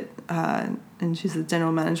told it, and she's the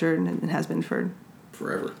general manager and has been for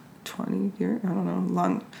Forever. 20 years. I don't know,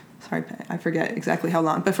 long. Sorry, I forget exactly how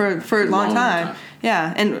long, but for a long time.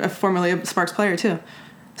 Yeah, and formerly a Sparks player too.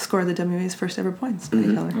 Scored the WNBA's first ever points.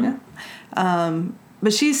 Penny Toller, yeah.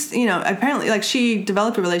 But she's, you know, apparently like she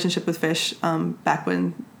developed a relationship with Fish back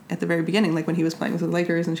when at the very beginning, like when he was playing with the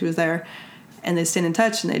Lakers and she was there, and they stayed in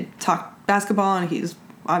touch and they talked basketball, and he's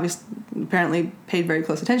apparently paid very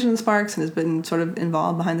close attention to the Sparks and has been sort of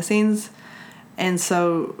involved behind the scenes. And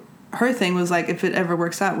so her thing was like, if it ever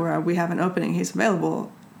works out where we have an opening, he's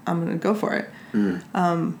available, I'm going to go for it.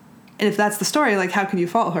 And if that's the story, like, how can you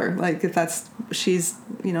fault her? Like, if that's, she's,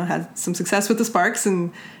 you know, had some success with the Sparks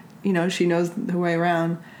and, you know, she knows her way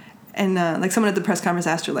around. And, like, someone at the press conference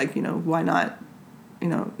asked her, like, you know, why not, you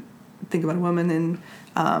know, think about a woman? And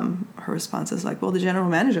her response is like, well, the general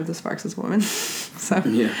manager of the Sparks is a woman. So,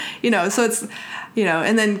 you know, so it's, you know,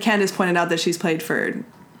 and then Candace pointed out that she's played for,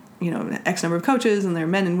 you know, X number of coaches, and they're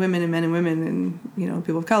men and women and, you know,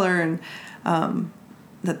 people of color, and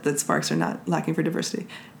that Sparks are not lacking for diversity.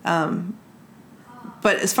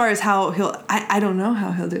 But as far as how I don't know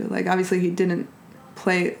how he'll do. Like, obviously he didn't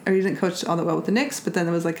play, or he didn't coach all that well with the Knicks, but then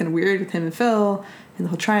it was like kind of weird with him and Phil and the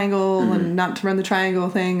whole triangle and not to run the triangle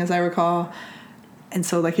thing, as I recall. And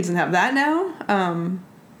so like he doesn't have that now.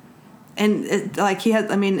 And it, like he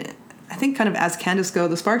had, I mean, I think kind of as Candace go,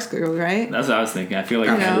 the Sparks go, right? That's what I was thinking. I feel like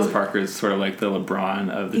Candace Parker is sort of like the LeBron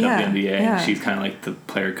of the WNBA. And she's kind of like the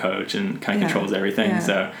player coach and kind of controls everything.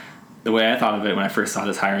 So the way I thought of it when I first saw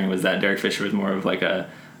this hiring was that Derek Fisher was more of like a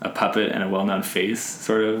puppet and a well-known face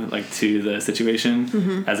sort of like to the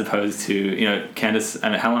situation, as opposed to, you know, Candace. I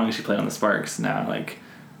mean, how long has she played on the Sparks now? Like,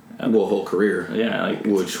 well, whole career. Yeah, like,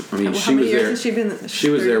 which, I mean, she was there. She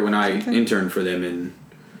was there when I interned for them in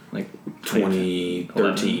like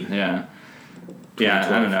 2013. Yeah, I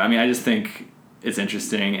don't know. I mean, I just think it's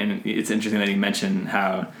interesting, and it's interesting that you mentioned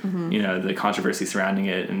how you know, the controversy surrounding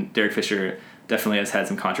it, and Derek Fisher definitely has had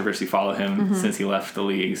some controversy follow him since he left the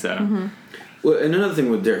league. So, well, and another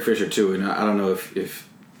thing with Derek Fisher too, and I don't know if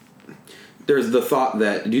there's the thought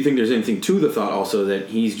that, do you think there's anything to the thought also that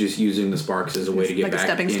he's just using the Sparks as a way to get like back, a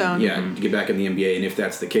stepping stone, to get back in the NBA, and if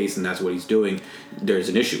that's the case and that's what he's doing, there's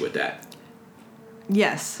an issue with that.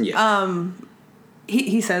 Yes. Yeah.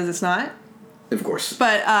 He says it's not. Of course.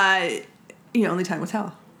 But you know, only time will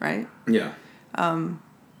tell, right? Yeah.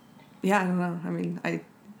 Yeah, I don't know. I mean,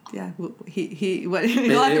 he'll have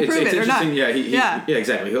to prove it or not. Yeah,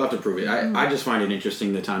 exactly. He'll have to prove it. I just find it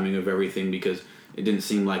interesting, the timing of everything, because it didn't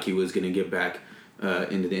seem like he was going to get back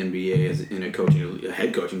into the NBA in a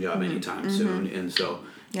head coaching job anytime soon, and so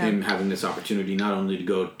him having this opportunity not only to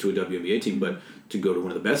go to a WNBA team but to go to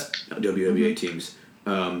one of the best WNBA teams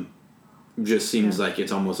just seems like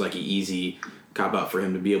it's almost like an easy cop out for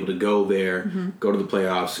him to be able to go there, go to the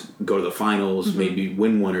playoffs, go to the finals, maybe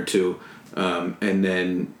win one or two, and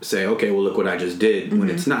then say, okay, well, look what I just did, when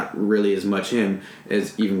it's not really as much him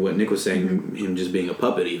as even what Nick was saying, him just being a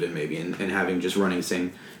puppet even maybe, and having just running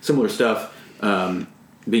similar stuff,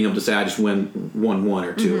 being able to say, I just won one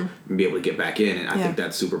or two, and be able to get back in, and I think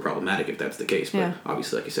that's super problematic if that's the case, but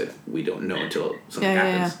obviously, like you said, we don't know until something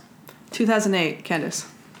happens. 2008, Candace.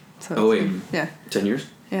 So, 10 years?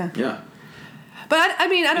 Yeah. But I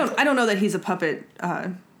mean, I don't know that he's a puppet.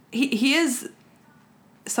 He is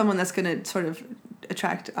someone that's going to sort of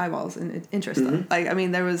attract eyeballs and interest. Though. Like, I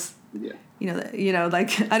mean, there was,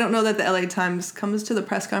 like I don't know that the LA Times comes to the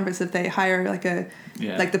press conference if they hire like the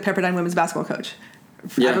Pepperdine women's basketball coach.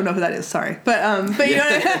 I don't know who that is. Sorry, but you know,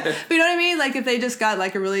 but you know what I mean. Like if they just got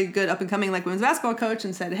like a really good up and coming like women's basketball coach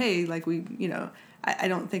and said, hey, like we, I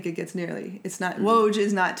don't think it gets nearly. It's not Woj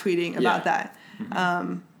is not tweeting about that.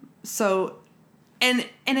 So. And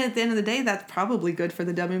at the end of the day, that's probably good for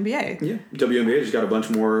the WNBA. Yeah, WNBA just got a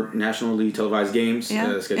bunch more nationally televised games.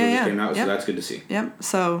 Schedule just came out, so that's good to see. Yep.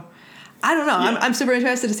 So, I don't know. Yeah. I'm super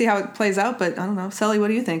interested to see how it plays out, but I don't know. Sully, what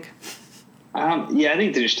do you think? I think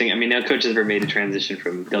it's interesting. I mean, no coach has ever made a transition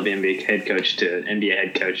from WNBA head coach to NBA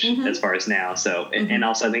head coach as far as now. So, and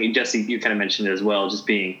also I think, Jesse, you kind of mentioned it as well, just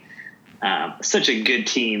being such a good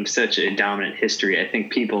team, such a dominant history. I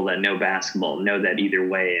think people that know basketball know that either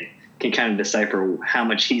way and can kind of decipher how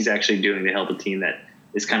much he's actually doing to help a team that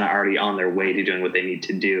is kind of already on their way to doing what they need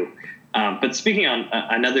to do. But speaking on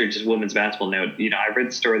another just women's basketball note, I read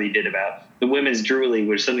the story that you did about the women's Drew League,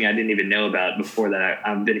 which is something I didn't even know about before that.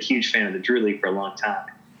 I've been a huge fan of the Drew League for a long time.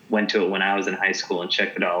 Went to it when I was in high school and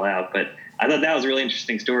checked it all out. But I thought that was a really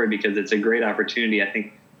interesting story because it's a great opportunity. I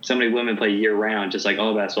think so many women play year round, just like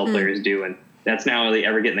all basketball players do. And that's not really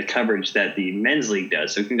ever getting the coverage that the men's league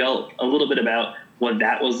does. So can you tell a little bit about what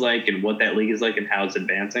that was like and what that league is like and how it's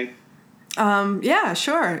advancing? Yeah,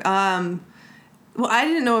 sure. Well, I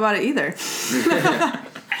didn't know about it either.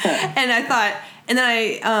 And I thought, and then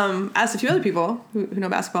I asked a few other people who know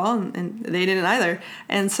basketball, and they didn't either.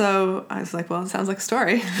 And so I was like, well, it sounds like a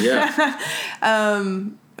story. Yeah.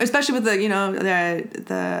 Especially with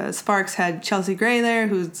the Sparks had Chelsea Gray there,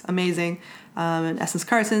 who's amazing, and Essence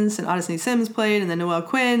Carsons and Odyssey Sims played, and then Noelle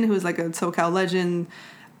Quinn, who was like a SoCal legend,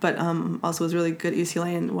 but also was really good at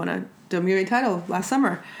UCLA and won a WNBA title last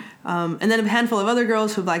summer. And then a handful of other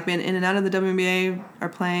girls who've like been in and out of the WNBA are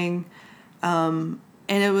playing. And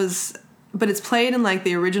but it's played in like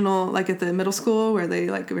the original, like at the middle school where they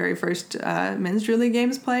like the very first men's Drew League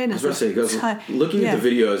games played. And I was about to say, because looking at the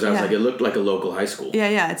videos, I was like, it looked like a local high school.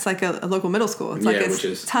 Yeah. It's like a local middle school. It's like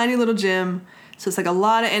a tiny little gym. So it's like a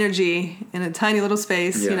lot of energy in a tiny little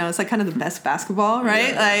space. Yeah. It's like kind of the best basketball,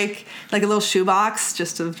 right? Yeah. Like a little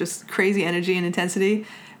shoebox of just crazy energy and intensity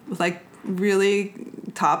with like really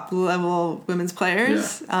top level women's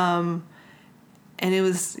players. Yeah. And it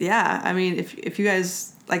was, I mean, if you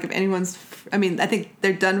guys, like if anyone's, I mean, I think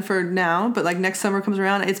they're done for now, but like next summer comes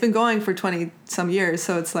around, it's been going for 20 some years.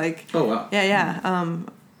 So it's like, oh wow. Yeah.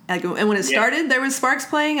 And when it started, there was Sparks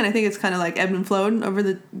playing, and I think it's kind of like ebbed and flowed over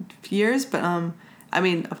the years. But I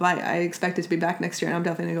mean, I expect it to be back next year, and I'm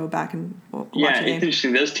definitely gonna go back and watch the game. Yeah, it's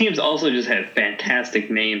interesting. Those teams also just have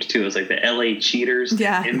fantastic names too. It's like the LA Cheaters.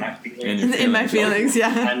 Yeah. In My Feelings. In My Feelings.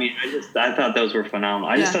 Yeah. I mean, I thought those were phenomenal.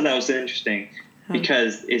 I just thought that was so interesting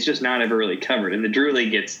because it's just not ever really covered, and the Drew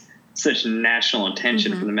League gets such national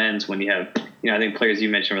attention for the men's when you have. I think players you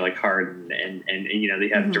mentioned were like Harden and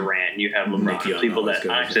they have Durant, you have LeBron, people that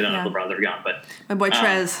I actually don't know if LeBron, they're gone, but my boy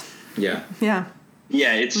Trez. Yeah.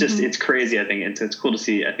 Yeah, it's just it's crazy. I think it's cool to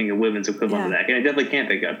see. I think a women's equivalent of that, and it definitely can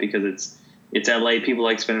pick up because it's LA. People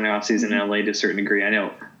like spending their off season in LA to a certain degree. I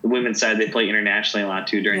know the women's side they play internationally a lot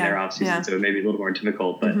too during their off season, so it may be a little more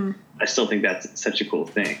difficult, but I still think that's such a cool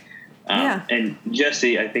thing. And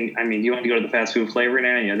Jesse, I mean, you want to go to the fast food flavor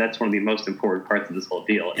now? That's one of the most important parts of this whole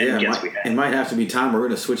deal. And it might have to be time. We're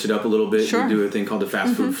going to switch it up a little bit and do a thing called the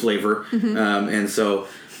fast food flavor. And so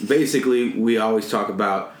basically we always talk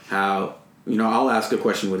about how, I'll ask a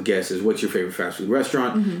question with guests is what's your favorite fast food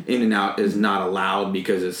restaurant? In-N-Out is not allowed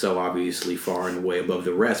because it's so obviously far and way above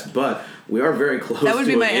the rest, but we are very close that would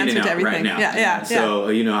to be my an answer In-N-Out to everything. right now. Yeah. So,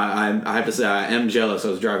 I have to say I am jealous. I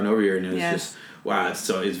was driving over here and it was just... Wow, it's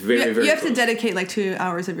very, very You have close. to dedicate like 2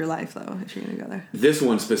 hours of your life, though, if you're going to go there. This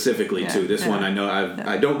one specifically, too. This one, I know,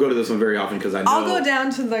 I don't go to this one very often because I know... I'll go down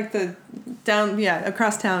to like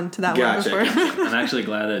across town to that one before. I'm actually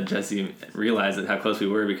glad that Jesse realized how close we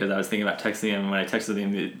were because I was thinking about texting him, and when I texted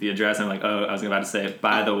him the address, I'm like, I was about to say,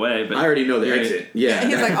 by the way, but... I already know the exit. Yeah.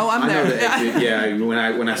 He's like, I'm there. I know the exit. Yeah,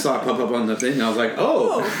 when I saw it pop up on the thing, I was like,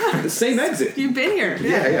 the same exit. You've been here.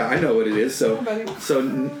 Yeah, I know what it is. So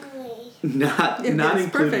not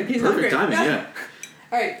including perfect. He's perfect hungry. timing. Yeah.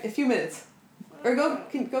 All right, a few minutes, or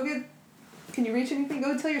Can you reach anything?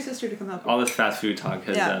 Go tell your sister to come help. All this fast food talk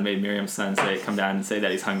has made Miriam's son come down and say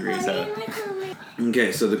that he's hungry. So.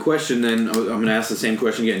 Okay, so the question then I'm going to ask the same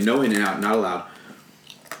question again. No In-N-Out, not allowed.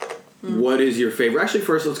 What is your favorite? Actually,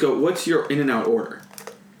 first let's go. What's your In-N-Out order?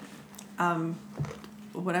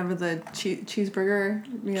 Whatever the cheeseburger.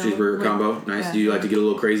 Cheeseburger combo, nice. Yeah. Do you like to get a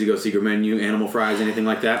little crazy? Go secret menu, animal fries, anything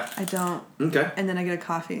like that? I don't. Okay. And then I get a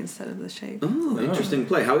coffee instead of the shake. Oh, interesting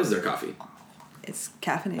play. How is their coffee? It's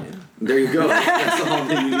caffeinated. There you go. That's all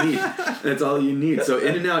that you need. That's all you need. So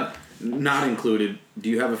In-N-Out not included. Do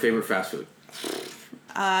you have a favorite fast food?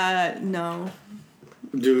 No.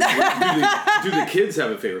 Do the kids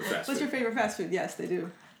have a favorite fast food? What's your favorite fast food? Yes, they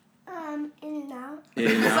do. In-N-Out.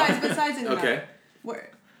 In-N-Out? Besides In-N-Out. Okay. Where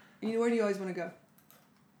do you always want to go?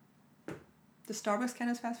 Does Starbucks count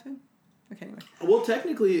as fast food? Okay, anyway. Well,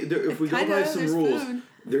 technically, if we go by some there's rules, food.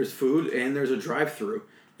 there's food and there's a drive-through,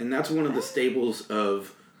 and that's one of the staples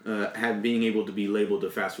of being able to be labeled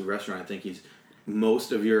a fast food restaurant. I think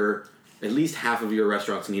at least half of your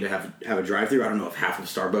restaurants need to have a drive-through. I don't know if half of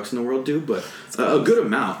Starbucks in the world do, but a good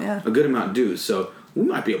amount. Yeah. A good amount do. So we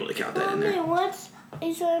might be able to count that in there. What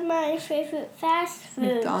is my favorite fast food?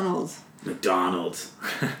 McDonald's.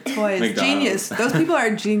 Toys. McDonald's. Genius. Those people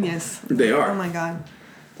are genius. They are. Oh my god.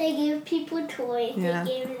 They give people toys. Yeah.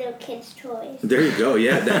 They give little kids toys. There you go.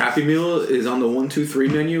 Yeah, the Happy Meal is on the 1, 2, 3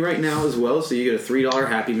 menu right now as well. So you get a $3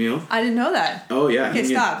 Happy Meal. I didn't know that. Oh yeah. Okay,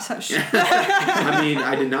 You can stop. I mean,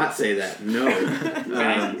 I did not say that. No.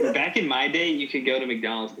 Back in my day, you could go to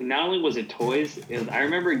McDonald's. Not only was it toys, I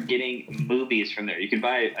remember getting movies from there. You could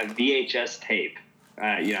buy a VHS tape.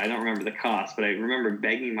 I don't remember the cost, but I remember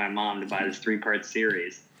begging my mom to buy this 3-part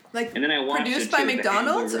series. Like, And then I watched produced it by too, the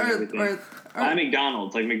McDonald's hamburger and everything. or by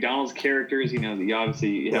McDonald's, like McDonald's characters. You obviously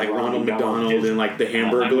you have Like Ronald McDonald and like the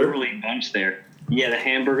Hamburglar. unruly bunch there. Yeah, the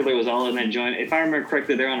Hamburglar was all in that joint. If I remember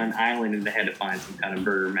correctly, they're on an island and they had to find some kind of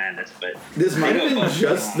burger madness. But This might have been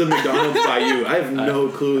just the McDonald's by you. I have no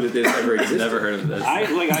clue that this ever existed. Never heard of this. I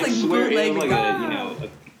like swear it was bootleg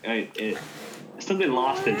like something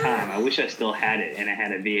lost in time. I wish I still had it and I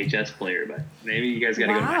had a VHS player, but maybe you guys got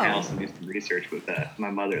to go to my Wow. house and do some research with my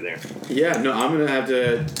mother there. Yeah, no, I'm gonna have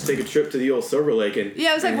to take a trip to the old Silver Lake and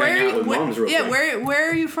Yeah, I was like, and where hang are out you? with moms real quick. Where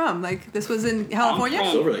are you from? Like, this was in California.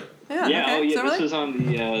 from- Silver Lake. Yeah. Yeah, Okay. oh yeah, Silver this Lake? was on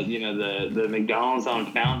the McDonald's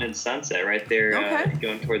on Fountain and Sunset right there, Okay.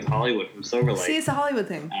 going towards Hollywood from Silver Lake. See, it's a Hollywood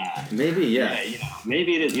thing. Maybe, yeah.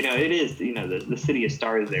 Maybe it is. It is. The city of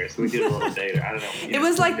stars there. So we did a little data. I don't know. It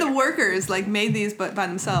was like the workers made these by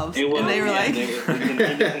themselves, It was, and they were like,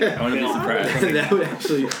 I wouldn't be surprised. That would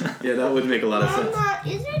actually, that would make a lot of sense. Mama,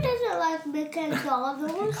 Israel doesn't like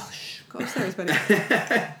McDonald's. "Go upstairs, buddy."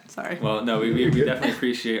 Sorry. Well, no, we definitely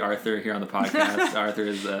appreciate Arthur here on the podcast. Arthur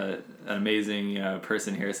is an amazing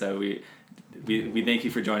person here, so we thank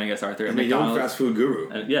you for joining us, Arthur. I'm a young fast food guru.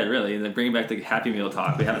 Yeah, really, and then bringing back the Happy Meal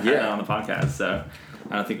talk. We haven't had that on the podcast, so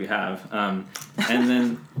I don't think we have. And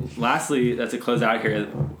then lastly, to close out here,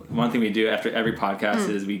 one thing we do after every podcast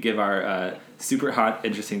is we give our super hot,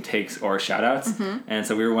 interesting takes or shout-outs. And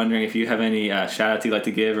so we were wondering if you have any shout-outs you'd like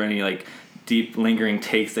to give or any like deep, lingering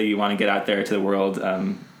takes that you want to get out there to the world.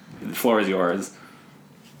 The floor is yours.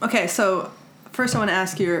 Okay, so first I want to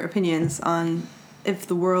ask your opinions on if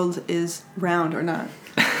the world is round or not.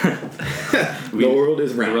 The world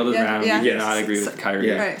is round. The world is Yeah, round. yeah. We do not agree with Kyrie.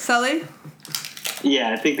 Yeah. All right, Sully.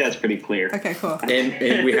 Yeah, I think that's pretty clear. Okay, cool.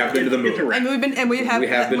 And we have been to the moon. And we have We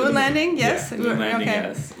have been to the moon moon. landing. Yes. Yeah, Moon landing, okay.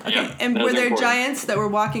 yes. Okay. Yeah, And those were are there important. giants that were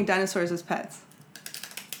walking dinosaurs as pets?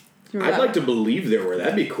 Do you I'd remember like to believe there were.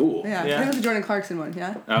 That'd be cool. that? Yeah. Yeah. I think it was the Jordan Clarkson one.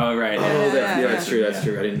 Yeah. Oh, right. Oh, Yeah, that's true. That's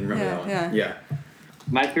true. I didn't remember Yeah, that one. yeah. Yeah.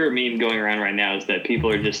 My favorite meme going around right now is that people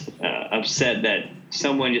are just upset that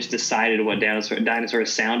someone just decided what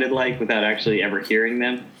dinosaurs sounded like without actually ever hearing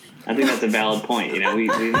them. I think that's a valid point. We never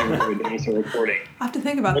heard a dinosaur recording. I have to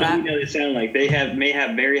think about What do that. we know they sound like? They may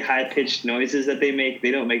have very high pitched noises that they make.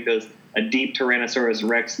 They don't make those a deep Tyrannosaurus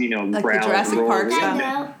Rex, Like the growl, Jurassic roar. Park I stuff.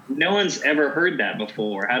 know. No one's ever heard that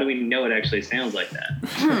before. How do we know it actually sounds like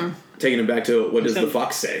that? Taking it back to what does the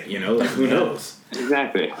fox say? Like who knows?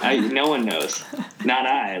 Exactly. No one knows. Not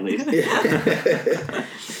I, at least.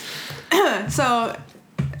 So,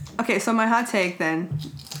 okay, so my hot take then,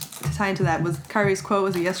 to tie into that, was Kyrie's quote,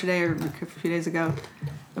 was it yesterday or a few days ago,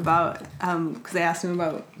 about, because they asked him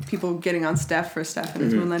about people getting on Steph for Steph in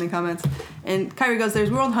his moon landing comments. And Kyrie goes,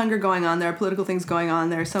 there's world hunger going on, there are political things going on,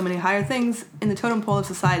 there are so many higher things in the totem pole of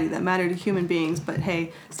society that matter to human beings, but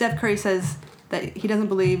hey, Steph Curry says that he doesn't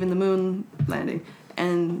believe in the moon landing,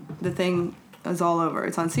 and the thing is all over.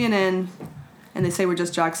 It's on CNN, and they say we're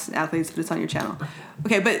just jocks and athletes, but it's on your channel.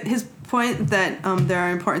 Okay, but his point that there are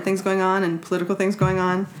important things going on and political things going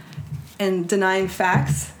on and denying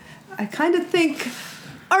facts, I kind of think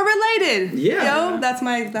are related. Yeah. That's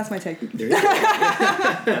my take. There you go.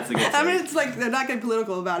 That's a good I mean, take. it's like they're not getting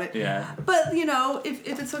political about it. Yeah. But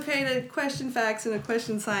if it's okay to question facts and to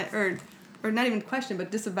question science, or not even question, but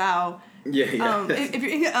disavow. Yeah. If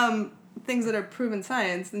you're things that are proven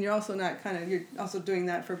science, then you're also not you're also doing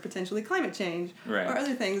that for potentially climate change Right. or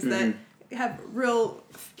other things that have real,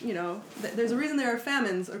 there's a reason there are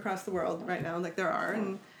famines across the world right now, like there are,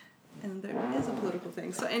 and there is a political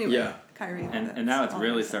thing. So anyway, Kyrie. And now it's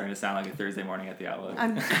really starting to sound like a Thursday morning at the Outlook.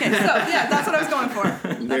 That's what I was going for.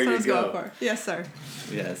 That's what I was going for. Yes, sir.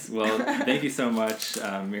 Yes. Well, thank you so much,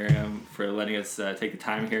 Miriam, for letting us take the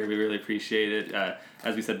time here. We really appreciate it.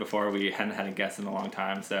 As we said before, we hadn't had a guest in a long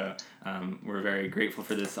time, so we're very grateful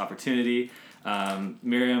for this opportunity.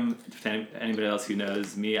 Miriam, to anybody else who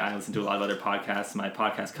knows me, I listen to a lot of other podcasts. My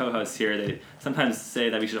podcast co-hosts here, they sometimes say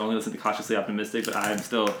that we should only listen to Cautiously Optimistic, but I'm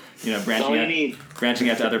still, branching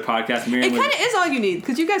out to other podcasts. Miriam it kind of is all you need,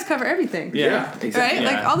 because you guys cover everything. Yeah, exactly. Right?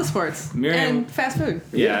 Yeah. Like all the sports. Miriam, and fast food.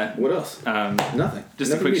 Yeah. What else? Nothing.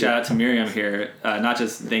 Just a quick shout out to Miriam here. Not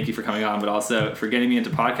just thank you for coming on, but also for getting me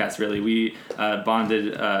into podcasts, really. We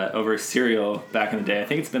bonded over Serial back in the day. I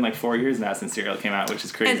think it's been like 4 years now since Serial came out, which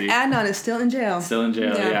is crazy. And Adnan is still in jail. Still in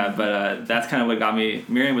jail, yeah. But that's kind of what got me.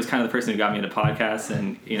 Miriam was kind of the person who got me into podcasts,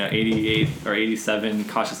 and 88 or 87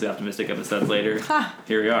 Cautiously Optimistic episodes later,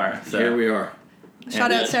 here we are. So here we are.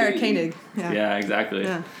 Shout out Sarah Koenig. Yeah, exactly.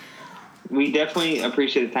 Yeah. We definitely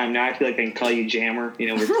appreciate the time. Now I feel like I can call you Jammer.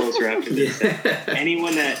 We're closer after this.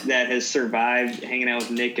 Anyone that has survived hanging out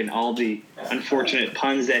with Nick and all the unfortunate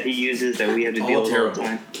puns that he uses that we have to deal with all the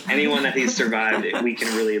time. Anyone that he's survived, we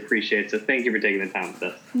can really appreciate. So thank you for taking the time with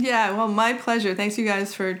us. Yeah, well, my pleasure. Thanks you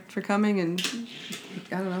guys for coming and,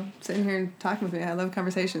 sitting here and talking with me. I love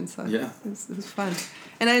conversations. So it was fun.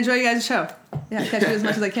 And I enjoy you guys' show. Yeah, catch it as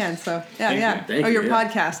much as I can. So, Thank you. Or your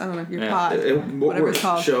podcast. I don't know, your pod. Whatever it's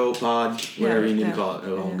called. Show, pod, whatever you need to call it.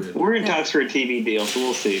 All good. We're in talks for a TV deal, so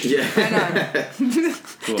we'll see. Yeah. Right on.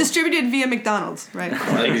 Cool. Distributed via McDonald's, right?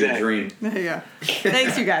 That'd be a dream. There you go.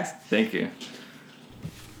 Thanks, you guys. Thank you.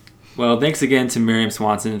 Well, thanks again to Miriam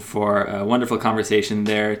Swanson for a wonderful conversation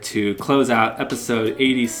there to close out episode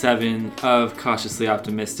 87 of Cautiously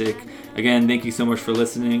Optimistic. Again, thank you so much for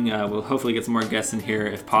listening. We'll hopefully get some more guests in here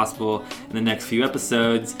if possible in the next few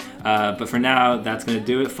episodes. But for now, that's going to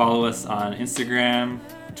do it. Follow us on Instagram,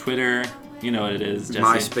 Twitter. You know what it is, Jesse.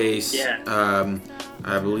 MySpace. Yeah.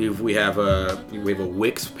 I believe we have a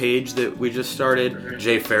Wix page that we just started.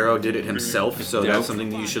 Jay Farrow did it himself, so that's something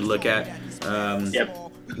that you should look at. Yep.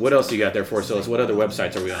 What else you got there for us, Silas? What other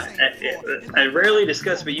websites are we on? I rarely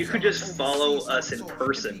discuss, but you could just follow us in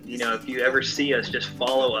person. If you ever see us, just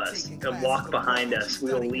follow us and walk behind us.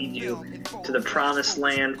 We will lead you to the promised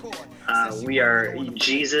land. We are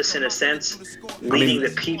Jesus in a sense, leading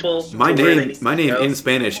the people. My name in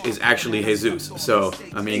Spanish is actually Jesus. So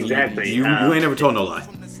exactly. You ain't never told no lie.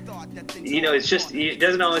 It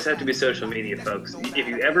doesn't always have to be social media, folks. If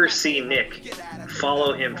you ever see Nick,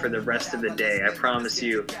 follow him for the rest of the day. I promise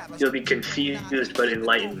you'll be confused but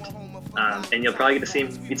enlightened. And you'll probably get to see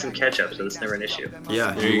him eat some ketchup, so that's never an issue.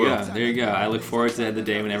 Yeah, there you go. I look forward to the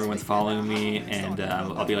day when everyone's following me, and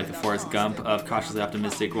I'll be like the Forrest Gump of Cautiously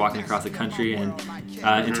Optimistic, walking across the country. And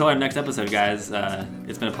until our next episode, guys,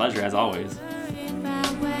 it's been a pleasure as always.